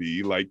wanting to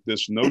be, like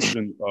this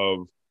notion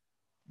of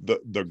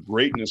the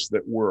greatness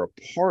that we're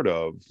a part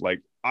of.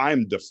 Like,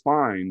 I'm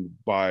defined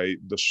by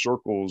the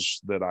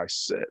circles that I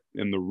sit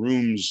in, the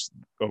rooms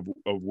of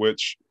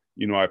which,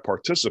 you know, I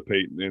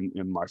participate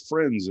in my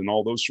friends and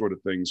all those sort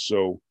of things.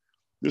 So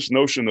this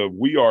notion of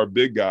we are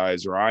big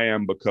guys, or I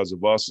am because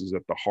of us, is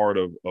at the heart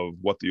of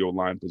what the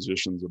O-line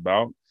position is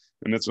about.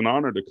 And it's an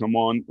honor to come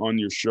on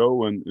your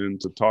show and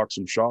to talk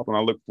some shop. And I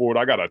look forward.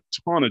 I got a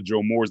ton of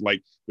Joe Moore's.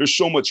 Like, there's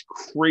so much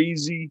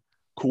crazy,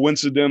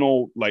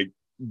 coincidental, like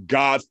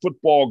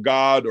football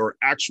God or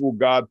actual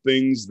God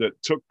things that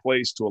took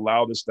place to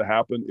allow this to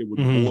happen. It would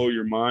blow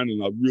your mind.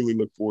 And I really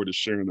look forward to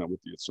sharing that with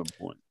you at some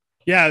point.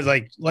 Yeah,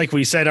 like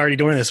we said already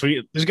during this,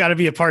 there's got to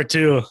be a part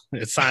 2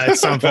 at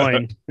some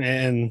point,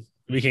 and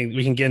we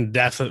can get in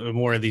depth of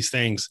more of these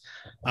things.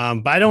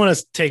 But I don't want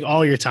to take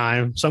all your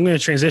time, so I'm going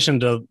to transition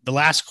to the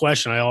last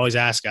question I always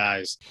ask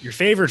guys: your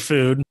favorite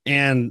food.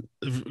 And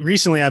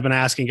recently, I've been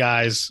asking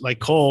guys like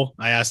Cole.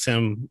 I asked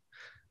him,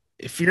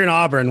 if you're in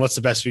Auburn, what's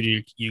the best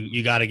food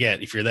you got to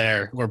get if you're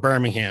there, or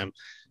Birmingham?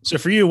 So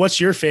for you, what's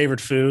your favorite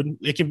food?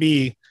 It can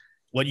be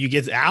what you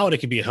get out. It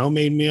could be a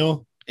homemade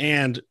meal,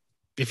 and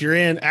if you're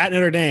at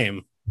Notre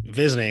Dame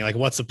visiting, like,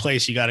 what's the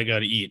place you got to go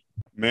to eat?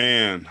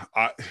 Man,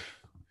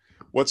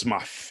 what's my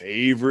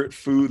favorite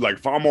food? Like,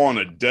 if I'm on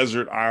a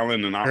desert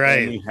island and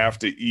I only have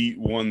to eat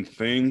one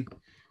thing,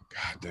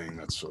 God dang,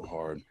 that's so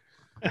hard.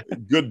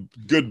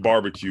 Good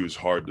barbecue is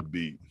hard to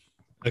beat.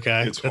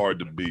 Okay. It's hard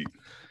to beat.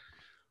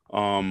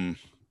 And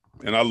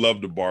I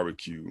love to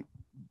barbecue,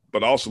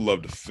 but I also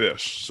love to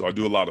fish. So I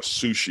do a lot of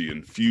sushi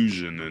and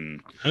fusion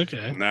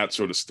and that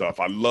sort of stuff.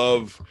 I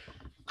love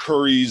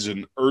curries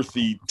and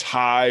earthy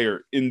Thai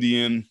or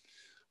Indian.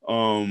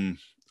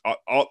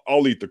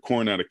 I'll eat the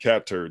corn out of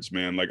cat turds,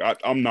 man. Like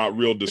I'm not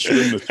real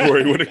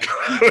discriminatory when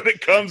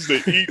it comes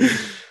to eating,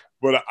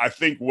 but I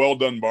think well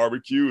done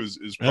barbecue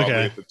is probably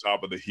at the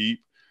top of the heap.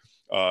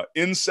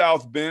 In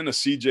South Bend, a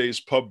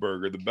CJ's Pub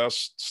Burger, the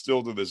best,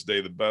 still to this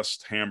day, the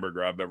best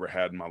hamburger I've ever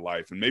had in my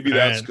life. And maybe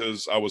that's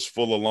because I was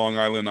full of Long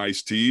Island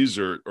iced teas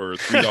or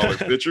 $3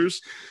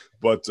 pitchers.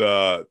 But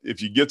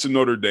if you get to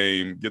Notre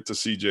Dame, get to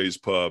CJ's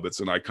Pub. It's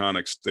an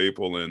iconic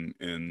staple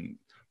and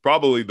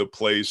probably the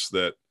place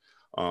that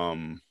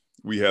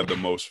we had the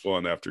most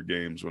fun after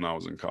games when I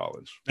was in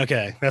college.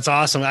 Okay, that's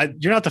awesome.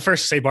 You're not the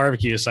first to say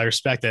barbecue, so I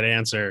respect that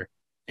answer.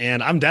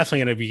 And I'm definitely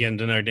going to be getting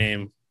to Notre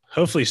Dame,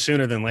 hopefully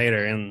sooner than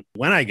later. And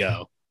when I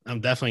go,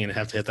 I'm definitely going to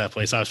have to hit that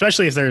place out,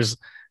 especially if there's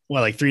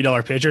like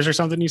 $3 pitchers or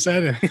something you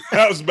said.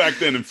 That was back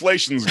then.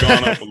 Inflation's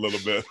gone up a little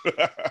bit.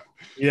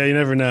 Yeah, you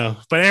never know.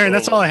 But Aaron,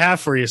 that's all I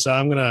have for you. So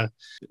I'm going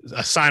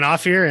to sign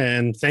off here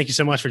and thank you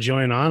so much for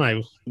joining on.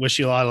 I wish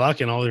you a lot of luck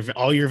in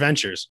all your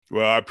ventures.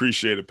 Well, I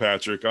appreciate it,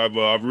 Patrick.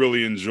 I've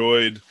really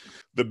enjoyed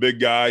the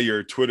Big Guy,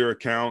 your Twitter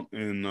account.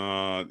 And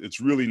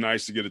it's really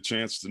nice to get a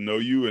chance to know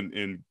you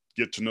and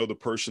get to know the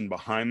person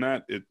behind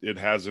that. It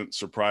hasn't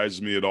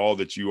surprised me at all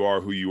that you are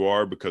who you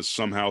are, because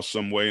somehow,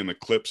 some way in the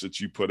clips that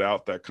you put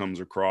out, that comes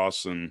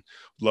across. And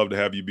I'd love to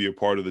have you be a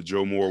part of the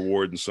Joe Moore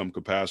Award in some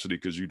capacity,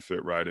 because you'd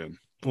fit right in.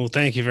 Well,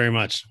 thank you very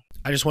much.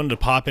 I just wanted to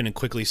pop in and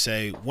quickly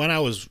say, when I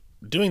was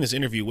doing this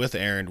interview with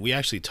Aaron, we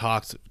actually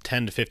talked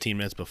 10 to 15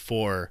 minutes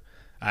before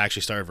I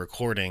actually started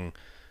recording,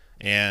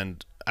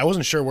 and I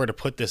wasn't sure where to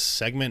put this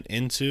segment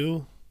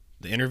into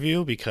the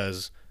interview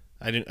because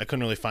I couldn't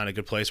really find a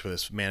good place where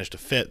this managed to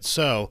fit.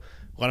 So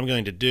what I'm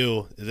going to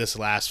do is this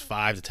last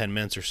 5 to 10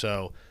 minutes or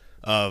so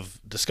of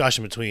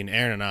discussion between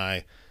Aaron and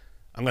I'm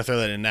going to throw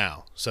that in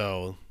now.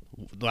 So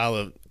while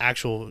the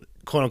actual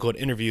quote unquote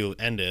interview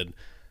ended,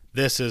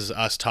 this is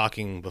us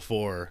talking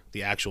before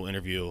the actual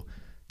interview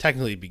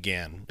technically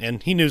began.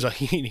 And he knew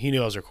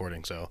I was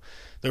recording. So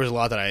there was a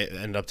lot that I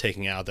ended up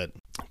taking out that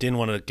didn't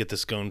want to get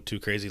this going too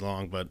crazy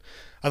long, but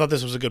I thought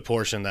this was a good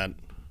portion that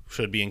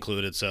should be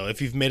included. So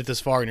if you've made it this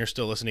far and you're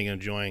still listening and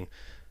enjoying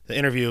the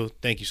interview,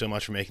 thank you so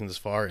much for making this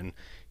far. And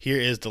here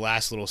is the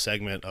last little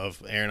segment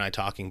of Aaron and I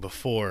talking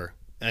before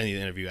any of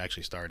the interview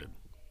actually started.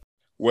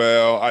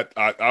 Well,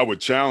 I would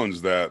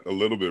challenge that a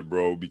little bit,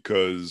 bro,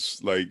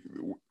 because like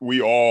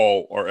we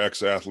all are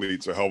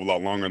ex-athletes a hell of a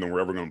lot longer than we're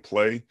ever going to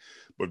play,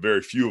 but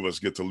very few of us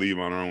get to leave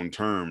on our own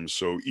terms.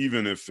 So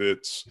even if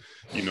it's,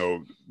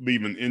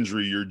 leaving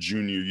injury your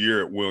junior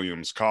year at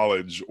Williams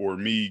College, or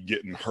me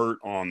getting hurt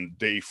on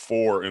day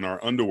 4 in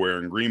our underwear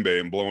in Green Bay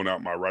and blowing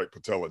out my right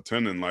patella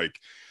tendon, like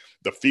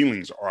the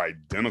feelings are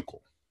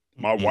identical.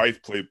 My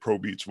wife played pro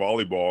beach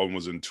volleyball and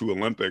was in 2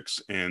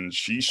 Olympics, and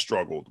she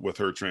struggled with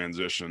her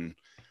transition.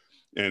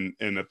 And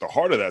at the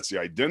heart of that's the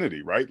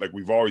identity, right? Like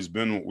we've always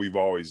been what we've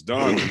always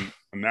done.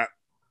 And that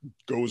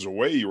goes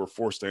away. You were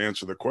forced to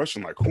answer the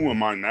question, like, who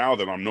am I now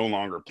that I'm no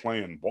longer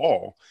playing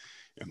ball?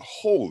 And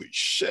holy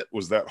shit,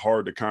 was that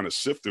hard to kind of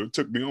sift through. It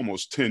took me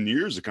almost 10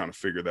 years to kind of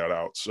figure that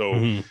out.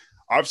 So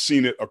I've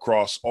seen it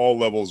across all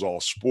levels,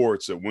 all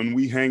sports, that when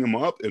we hang them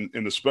up,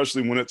 and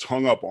especially when it's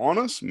hung up on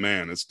us,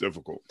 man, it's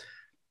difficult.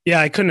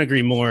 Yeah, I couldn't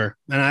agree more.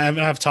 And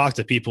I've talked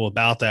to people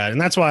about that. And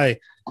that's why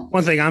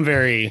one thing I'm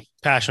very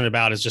passionate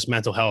about is just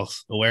mental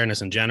health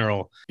awareness in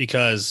general,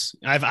 because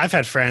I've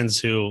had friends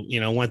who,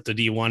 went the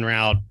D1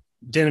 route,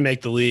 didn't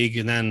make the league.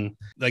 And then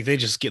like they're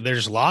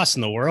just lost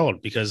in the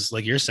world because,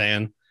 like you're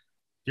saying,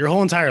 your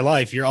whole entire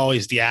life, you're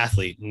always the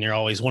athlete and you're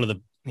always one of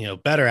the,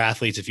 better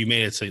athletes if you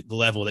made it to the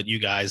level that you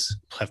guys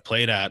have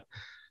played at.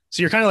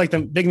 So you're kind of like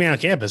the big man on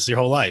campus your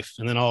whole life.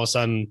 And then all of a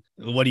sudden,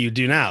 what do you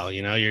do now?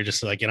 You're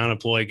just like an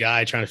unemployed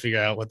guy trying to figure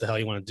out what the hell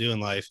you want to do in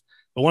life.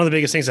 But one of the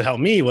biggest things that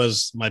helped me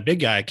was my Big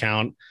Guy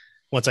account.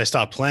 Once I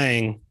stopped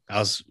playing, I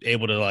was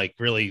able to like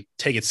really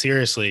take it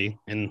seriously.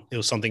 And it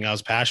was something I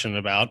was passionate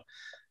about.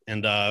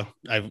 And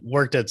I've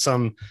worked at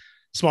some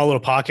small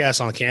little podcasts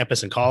on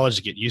campus and college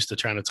to get used to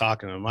trying to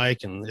talk on a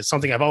mic. And it's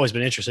something I've always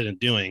been interested in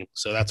doing.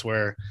 So that's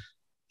where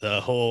the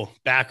whole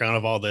background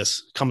of all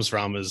this comes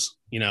from is,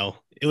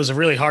 it was a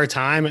really hard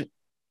time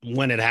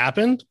when it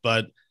happened,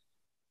 but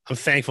I'm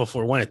thankful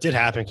for when it did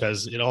happen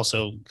because it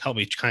also helped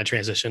me kind of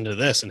transition to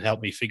this and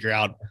helped me figure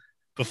out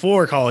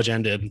before college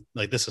ended,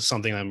 like this is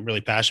something I'm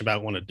really passionate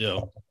about, want to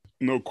do.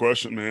 No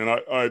question, man.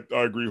 I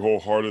agree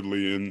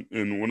wholeheartedly.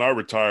 And when I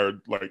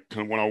retired, like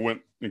when I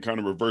went and kind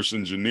of reverse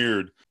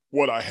engineered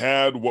what I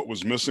had, what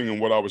was missing, and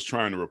what I was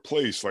trying to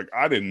replace, like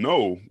I didn't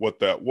know what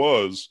that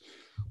was.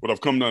 What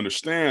I've come to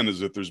understand is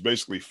that there's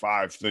basically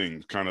 5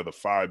 things, kind of the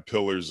 5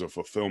 pillars of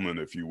fulfillment,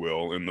 if you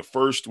will. And the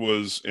first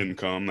was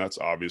income. That's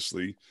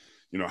obviously,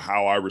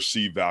 how I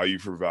receive value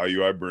for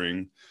value I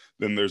bring.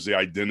 Then there's the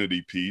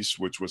identity piece,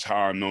 which was how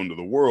I'm known to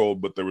the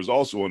world. But there was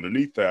also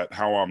underneath that,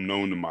 how I'm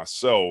known to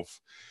myself.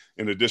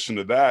 In addition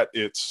to that,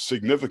 it's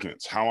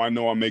significance, how I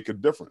know I make a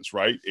difference,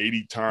 right?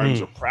 80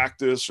 times a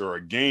practice or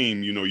a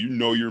game,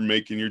 you're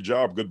making your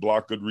job, good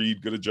block, good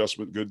read, good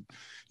adjustment, good,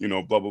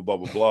 blah, blah, blah,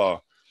 blah, blah.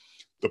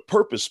 the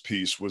purpose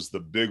piece was the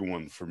big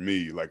one for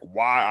me, like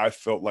why I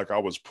felt like I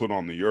was put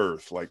on the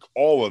earth. Like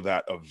all of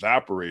that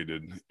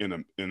evaporated in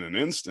an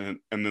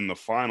instant. And then the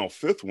final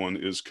fifth one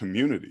is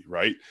community,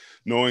 right?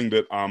 Knowing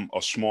that I'm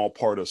a small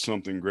part of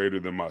something greater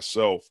than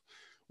myself.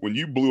 When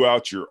you blew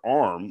out your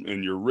arm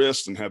and your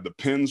wrist and had the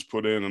pins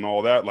put in and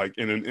all that, like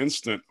in an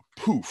instant,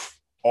 poof,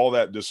 all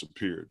that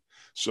disappeared.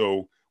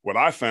 So what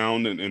I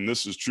found, and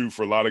this is true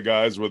for a lot of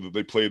guys, whether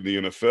they played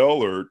in the NFL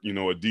or, you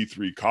know, a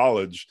D3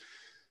 college,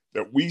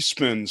 that we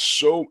spend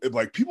so,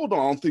 like, I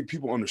don't think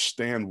people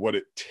understand what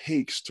it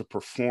takes to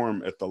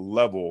perform at the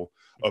level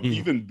of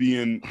even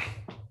being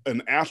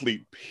an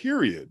athlete,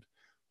 period,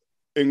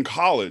 in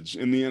college,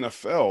 in the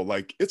NFL.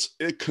 Like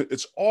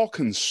it's all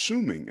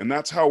consuming. And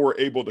that's how we're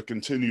able to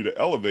continue to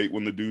elevate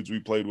when the dudes we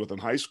played with in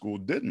high school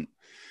didn't.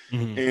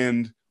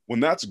 And when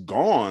that's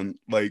gone,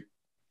 like,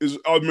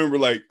 I remember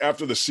like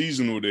after the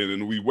season would end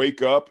and we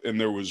wake up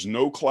and there was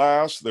no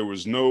class, there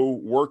was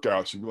no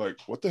workouts. You'd be like,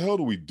 what the hell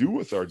do we do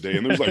with our day?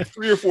 And there's like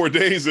 3 or 4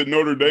 days at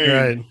Notre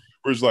Dame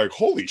where it's like,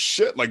 holy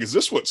shit, like, is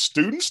this what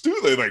students do?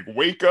 They like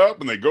wake up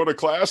and they go to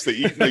class, they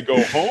eat and they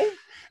go home.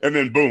 And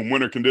then boom,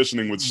 winter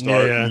conditioning would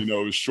start. And, you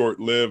know, it was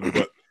short lived,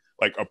 but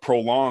like a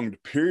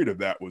prolonged period of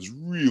that was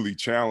really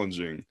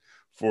challenging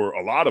for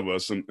a lot of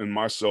us and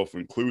myself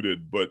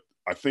included. But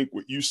I think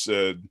what you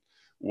said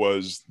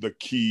was the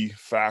key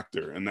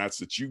factor, and that's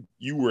that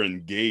you were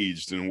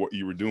engaged in what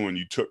you were doing.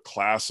 You took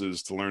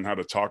classes to learn how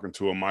to talk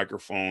into a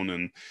microphone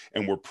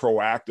and were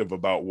proactive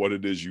about what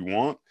it is you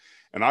want.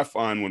 And I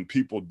find when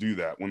people do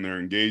that, when they're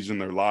engaged in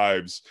their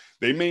lives,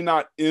 they may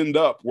not end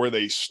up where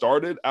they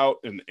started out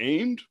and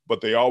aimed, but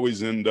they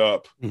always end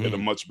up at a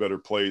much better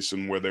place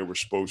and where they were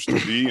supposed to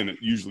be. And it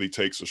usually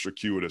takes a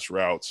circuitous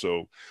route.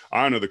 So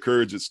I honor the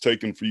courage it's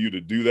taken for you to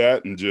do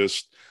that, and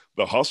just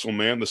the hustle,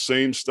 man. The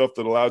same stuff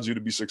that allows you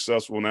to be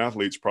successful in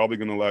athletes probably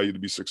going to allow you to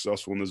be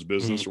successful in this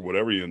business or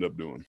whatever you end up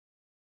doing.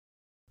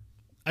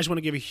 I just want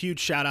to give a huge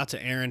shout out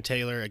to Aaron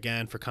Taylor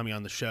again for coming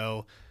on the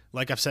show.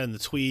 Like I've said in the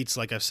tweets,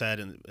 like I've said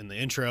in the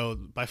intro,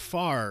 by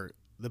far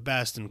the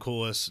best and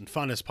coolest and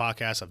funnest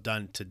podcast I've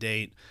done to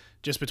date,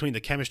 just between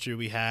the chemistry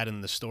we had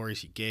and the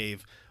stories he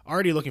gave.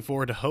 Already looking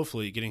forward to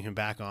hopefully getting him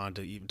back on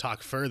to even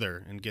talk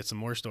further and get some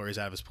more stories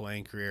out of his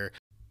playing career.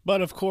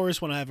 But of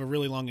course, when I have a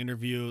really long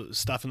interview,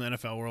 stuff in the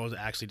NFL world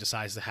actually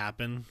decides to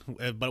happen.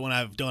 But when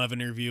I don't have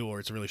an interview or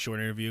it's a really short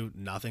interview,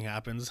 nothing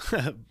happens.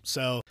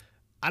 So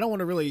I don't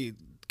want to really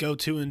go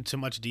into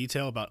much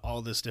detail about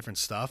all this different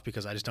stuff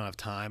because I just don't have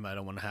time. I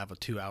don't want to have a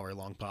 2-hour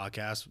long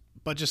podcast,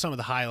 but just some of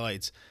the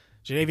highlights.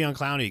 Jadeveon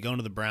Clowney going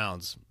to the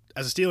Browns.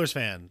 As a Steelers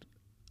fan,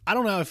 I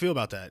don't know how I feel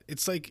about that.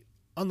 It's like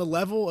on the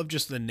level of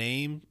just the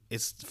name,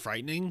 it's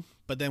frightening.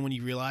 But then when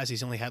you realize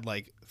he's only had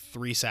like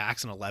 3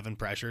 sacks and 11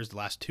 pressures the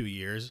last 2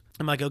 years,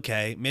 I'm like,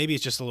 okay, maybe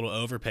it's just a little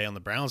overpay on the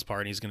Browns'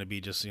 part. And he's going to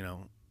be just, you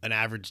know, an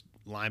average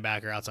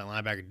linebacker, outside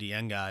linebacker,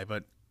 DN guy.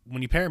 But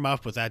when you pair him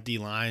up with that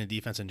D-line and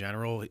defense in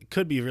general, it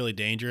could be really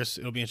dangerous.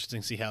 It'll be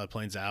interesting to see how it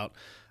plays out.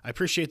 I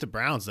appreciate the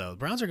Browns, though. The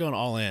Browns are going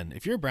all in.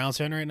 If you're a Browns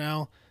fan right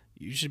now,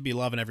 you should be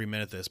loving every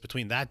minute of this.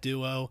 Between that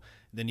duo,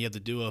 then you have the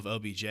duo of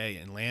OBJ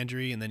and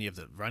Landry, and then you have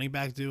the running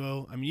back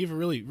duo. I mean, you have a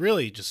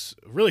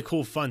really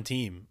cool, fun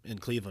team in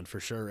Cleveland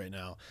for sure right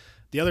now.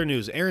 The other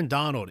news, Aaron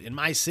Donald in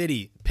my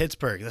city,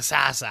 Pittsburgh, the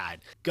South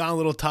Side, got a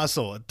little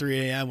tussle at 3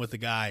 a.m. with the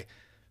guy.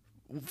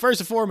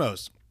 First and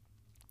foremost,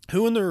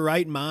 who in their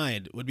right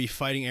mind would be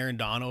fighting Aaron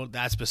Donald?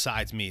 That's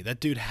besides me. That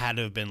dude had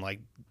to have been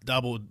like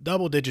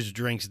double digits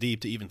drinks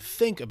deep to even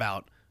think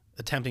about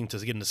attempting to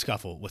get in a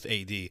scuffle with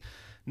AD.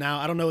 Now,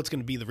 I don't know what's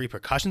going to be the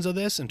repercussions of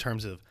this in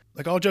terms of,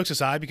 like, all jokes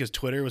aside, because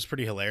Twitter was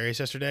pretty hilarious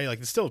yesterday. Like,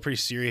 it's still a pretty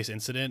serious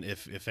incident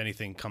if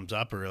anything comes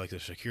up, or like the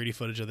security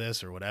footage of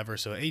this or whatever.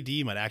 So AD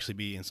might actually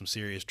be in some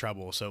serious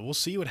trouble. So we'll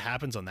see what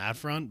happens on that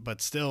front, but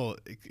still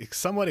it's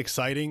somewhat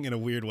exciting in a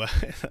weird way.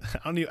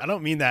 I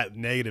don't mean that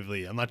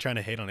negatively. I'm not trying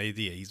to hate on AD.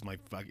 He's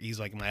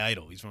like my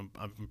idol.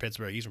 I'm from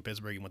Pittsburgh. He's from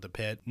Pittsburgh. He went to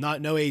Pitt.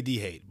 No AD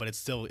hate, but it's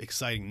still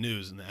exciting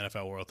news in the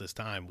NFL world this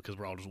time because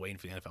we're all just waiting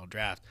for the NFL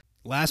draft.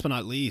 Last but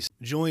not least,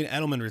 Julian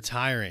Edelman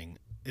retiring.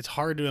 It's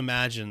hard to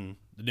imagine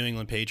the New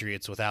England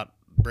Patriots without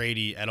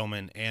Brady,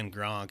 Edelman, and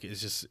Gronk.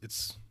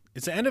 It's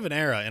the end of an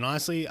era. And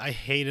honestly, I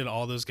hated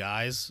all those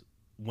guys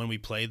when we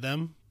played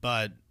them,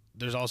 but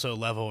there's also a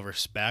level of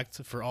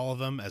respect for all of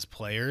them as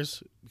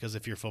players, because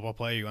if you're a football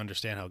player, you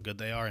understand how good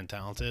they are and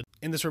talented.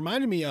 And this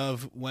reminded me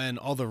of when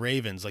all the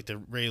Ravens, like the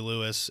Ray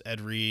Lewis,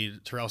 Ed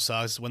Reed, Terrell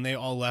Suggs, when they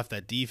all left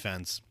that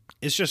defense.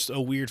 It's just a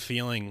weird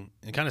feeling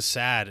and kind of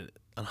sad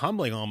and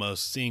humbling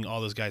almost seeing all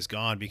those guys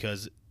gone,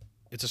 because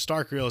it's a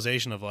stark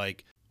realization of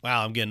like,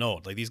 wow, I'm getting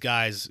old. Like, these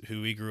guys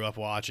who we grew up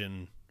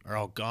watching are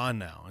all gone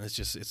now. And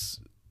it's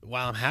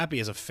while I'm happy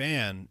as a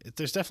fan,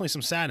 there's definitely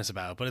some sadness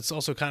about it, but it's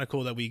also kind of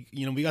cool that we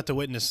got to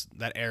witness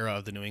that era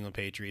of the New England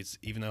Patriots,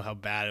 even though how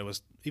bad it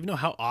was, even though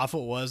how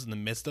awful it was in the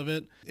midst of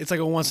it. It's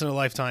like a once in a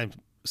lifetime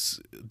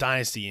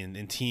dynasty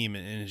and team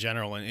in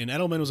general. And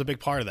Edelman was a big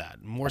part of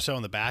that, more so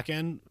on the back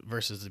end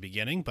versus the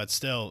beginning, but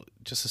still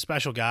just a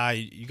special guy.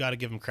 You got to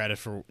give him credit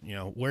for,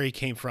 where he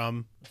came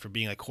from, for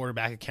being a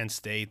quarterback at Kent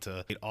State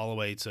to all the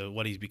way to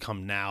what he's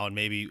become now. And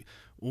maybe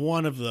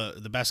one of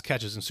the best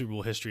catches in Super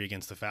Bowl history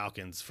against the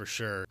Falcons for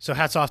sure. So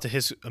hats off to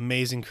his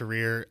amazing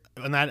career.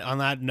 On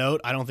that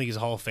note, I don't think he's a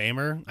Hall of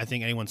Famer. I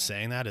think anyone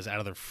saying that is out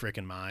of their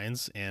freaking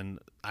minds. And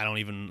not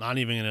even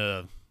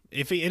gonna,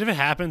 if it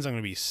happens, I'm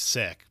gonna be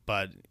sick.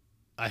 But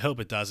I hope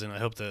it doesn't. I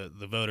hope the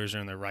voters are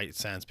in the right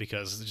sense,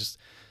 because it's just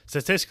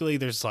statistically,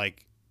 there's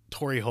like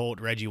Torrey Holt,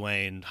 Reggie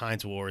Wayne,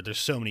 Hines Ward. There's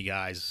so many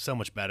guys so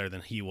much better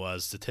than he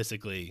was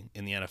statistically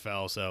in the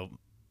NFL. So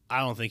I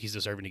don't think he's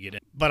deserving to get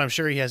in, but I'm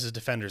sure he has his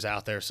defenders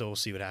out there, so we'll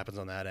see what happens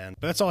on that end.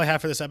 But that's all I have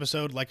for this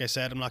episode. Like I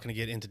said, I'm not going to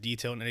get into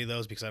detail in any of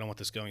those because I don't want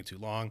this going too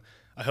long.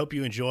 I hope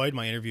you enjoyed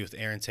my interview with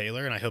Aaron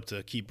Taylor, and I hope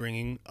to keep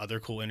bringing other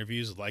cool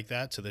interviews like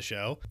that to the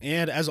show.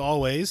 And as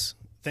always,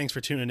 thanks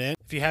for tuning in.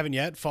 If you haven't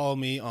yet, follow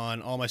me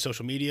on all my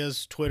social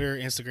medias, Twitter,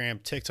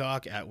 Instagram,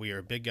 TikTok at We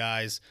Are Big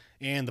Guys,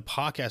 and the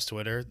podcast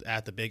Twitter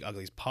at The Big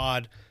Uglies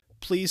Pod.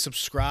 Please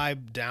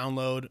subscribe,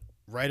 download,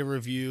 write a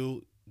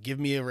review, give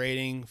me a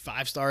rating,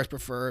 5 stars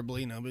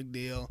preferably, no big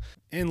deal.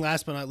 And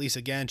last but not least,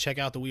 again, check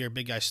out the We Are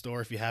Big Guy store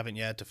if you haven't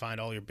yet to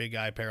find all your big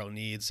guy apparel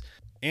needs.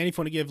 And if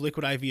you want to give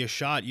Liquid IV a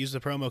shot, use the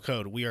promo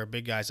code We Are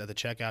Big Guys at the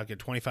checkout, get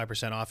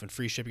 25% off and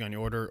free shipping on your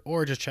order,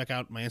 or just check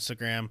out my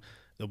Instagram.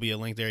 There'll be a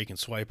link there. You can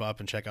swipe up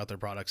and check out their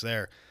products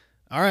there.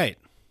 All right.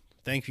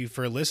 Thank you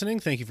for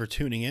listening. Thank you for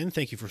tuning in.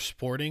 Thank you for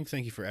supporting.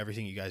 Thank you for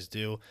everything you guys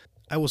do.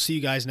 I will see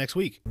you guys next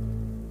week.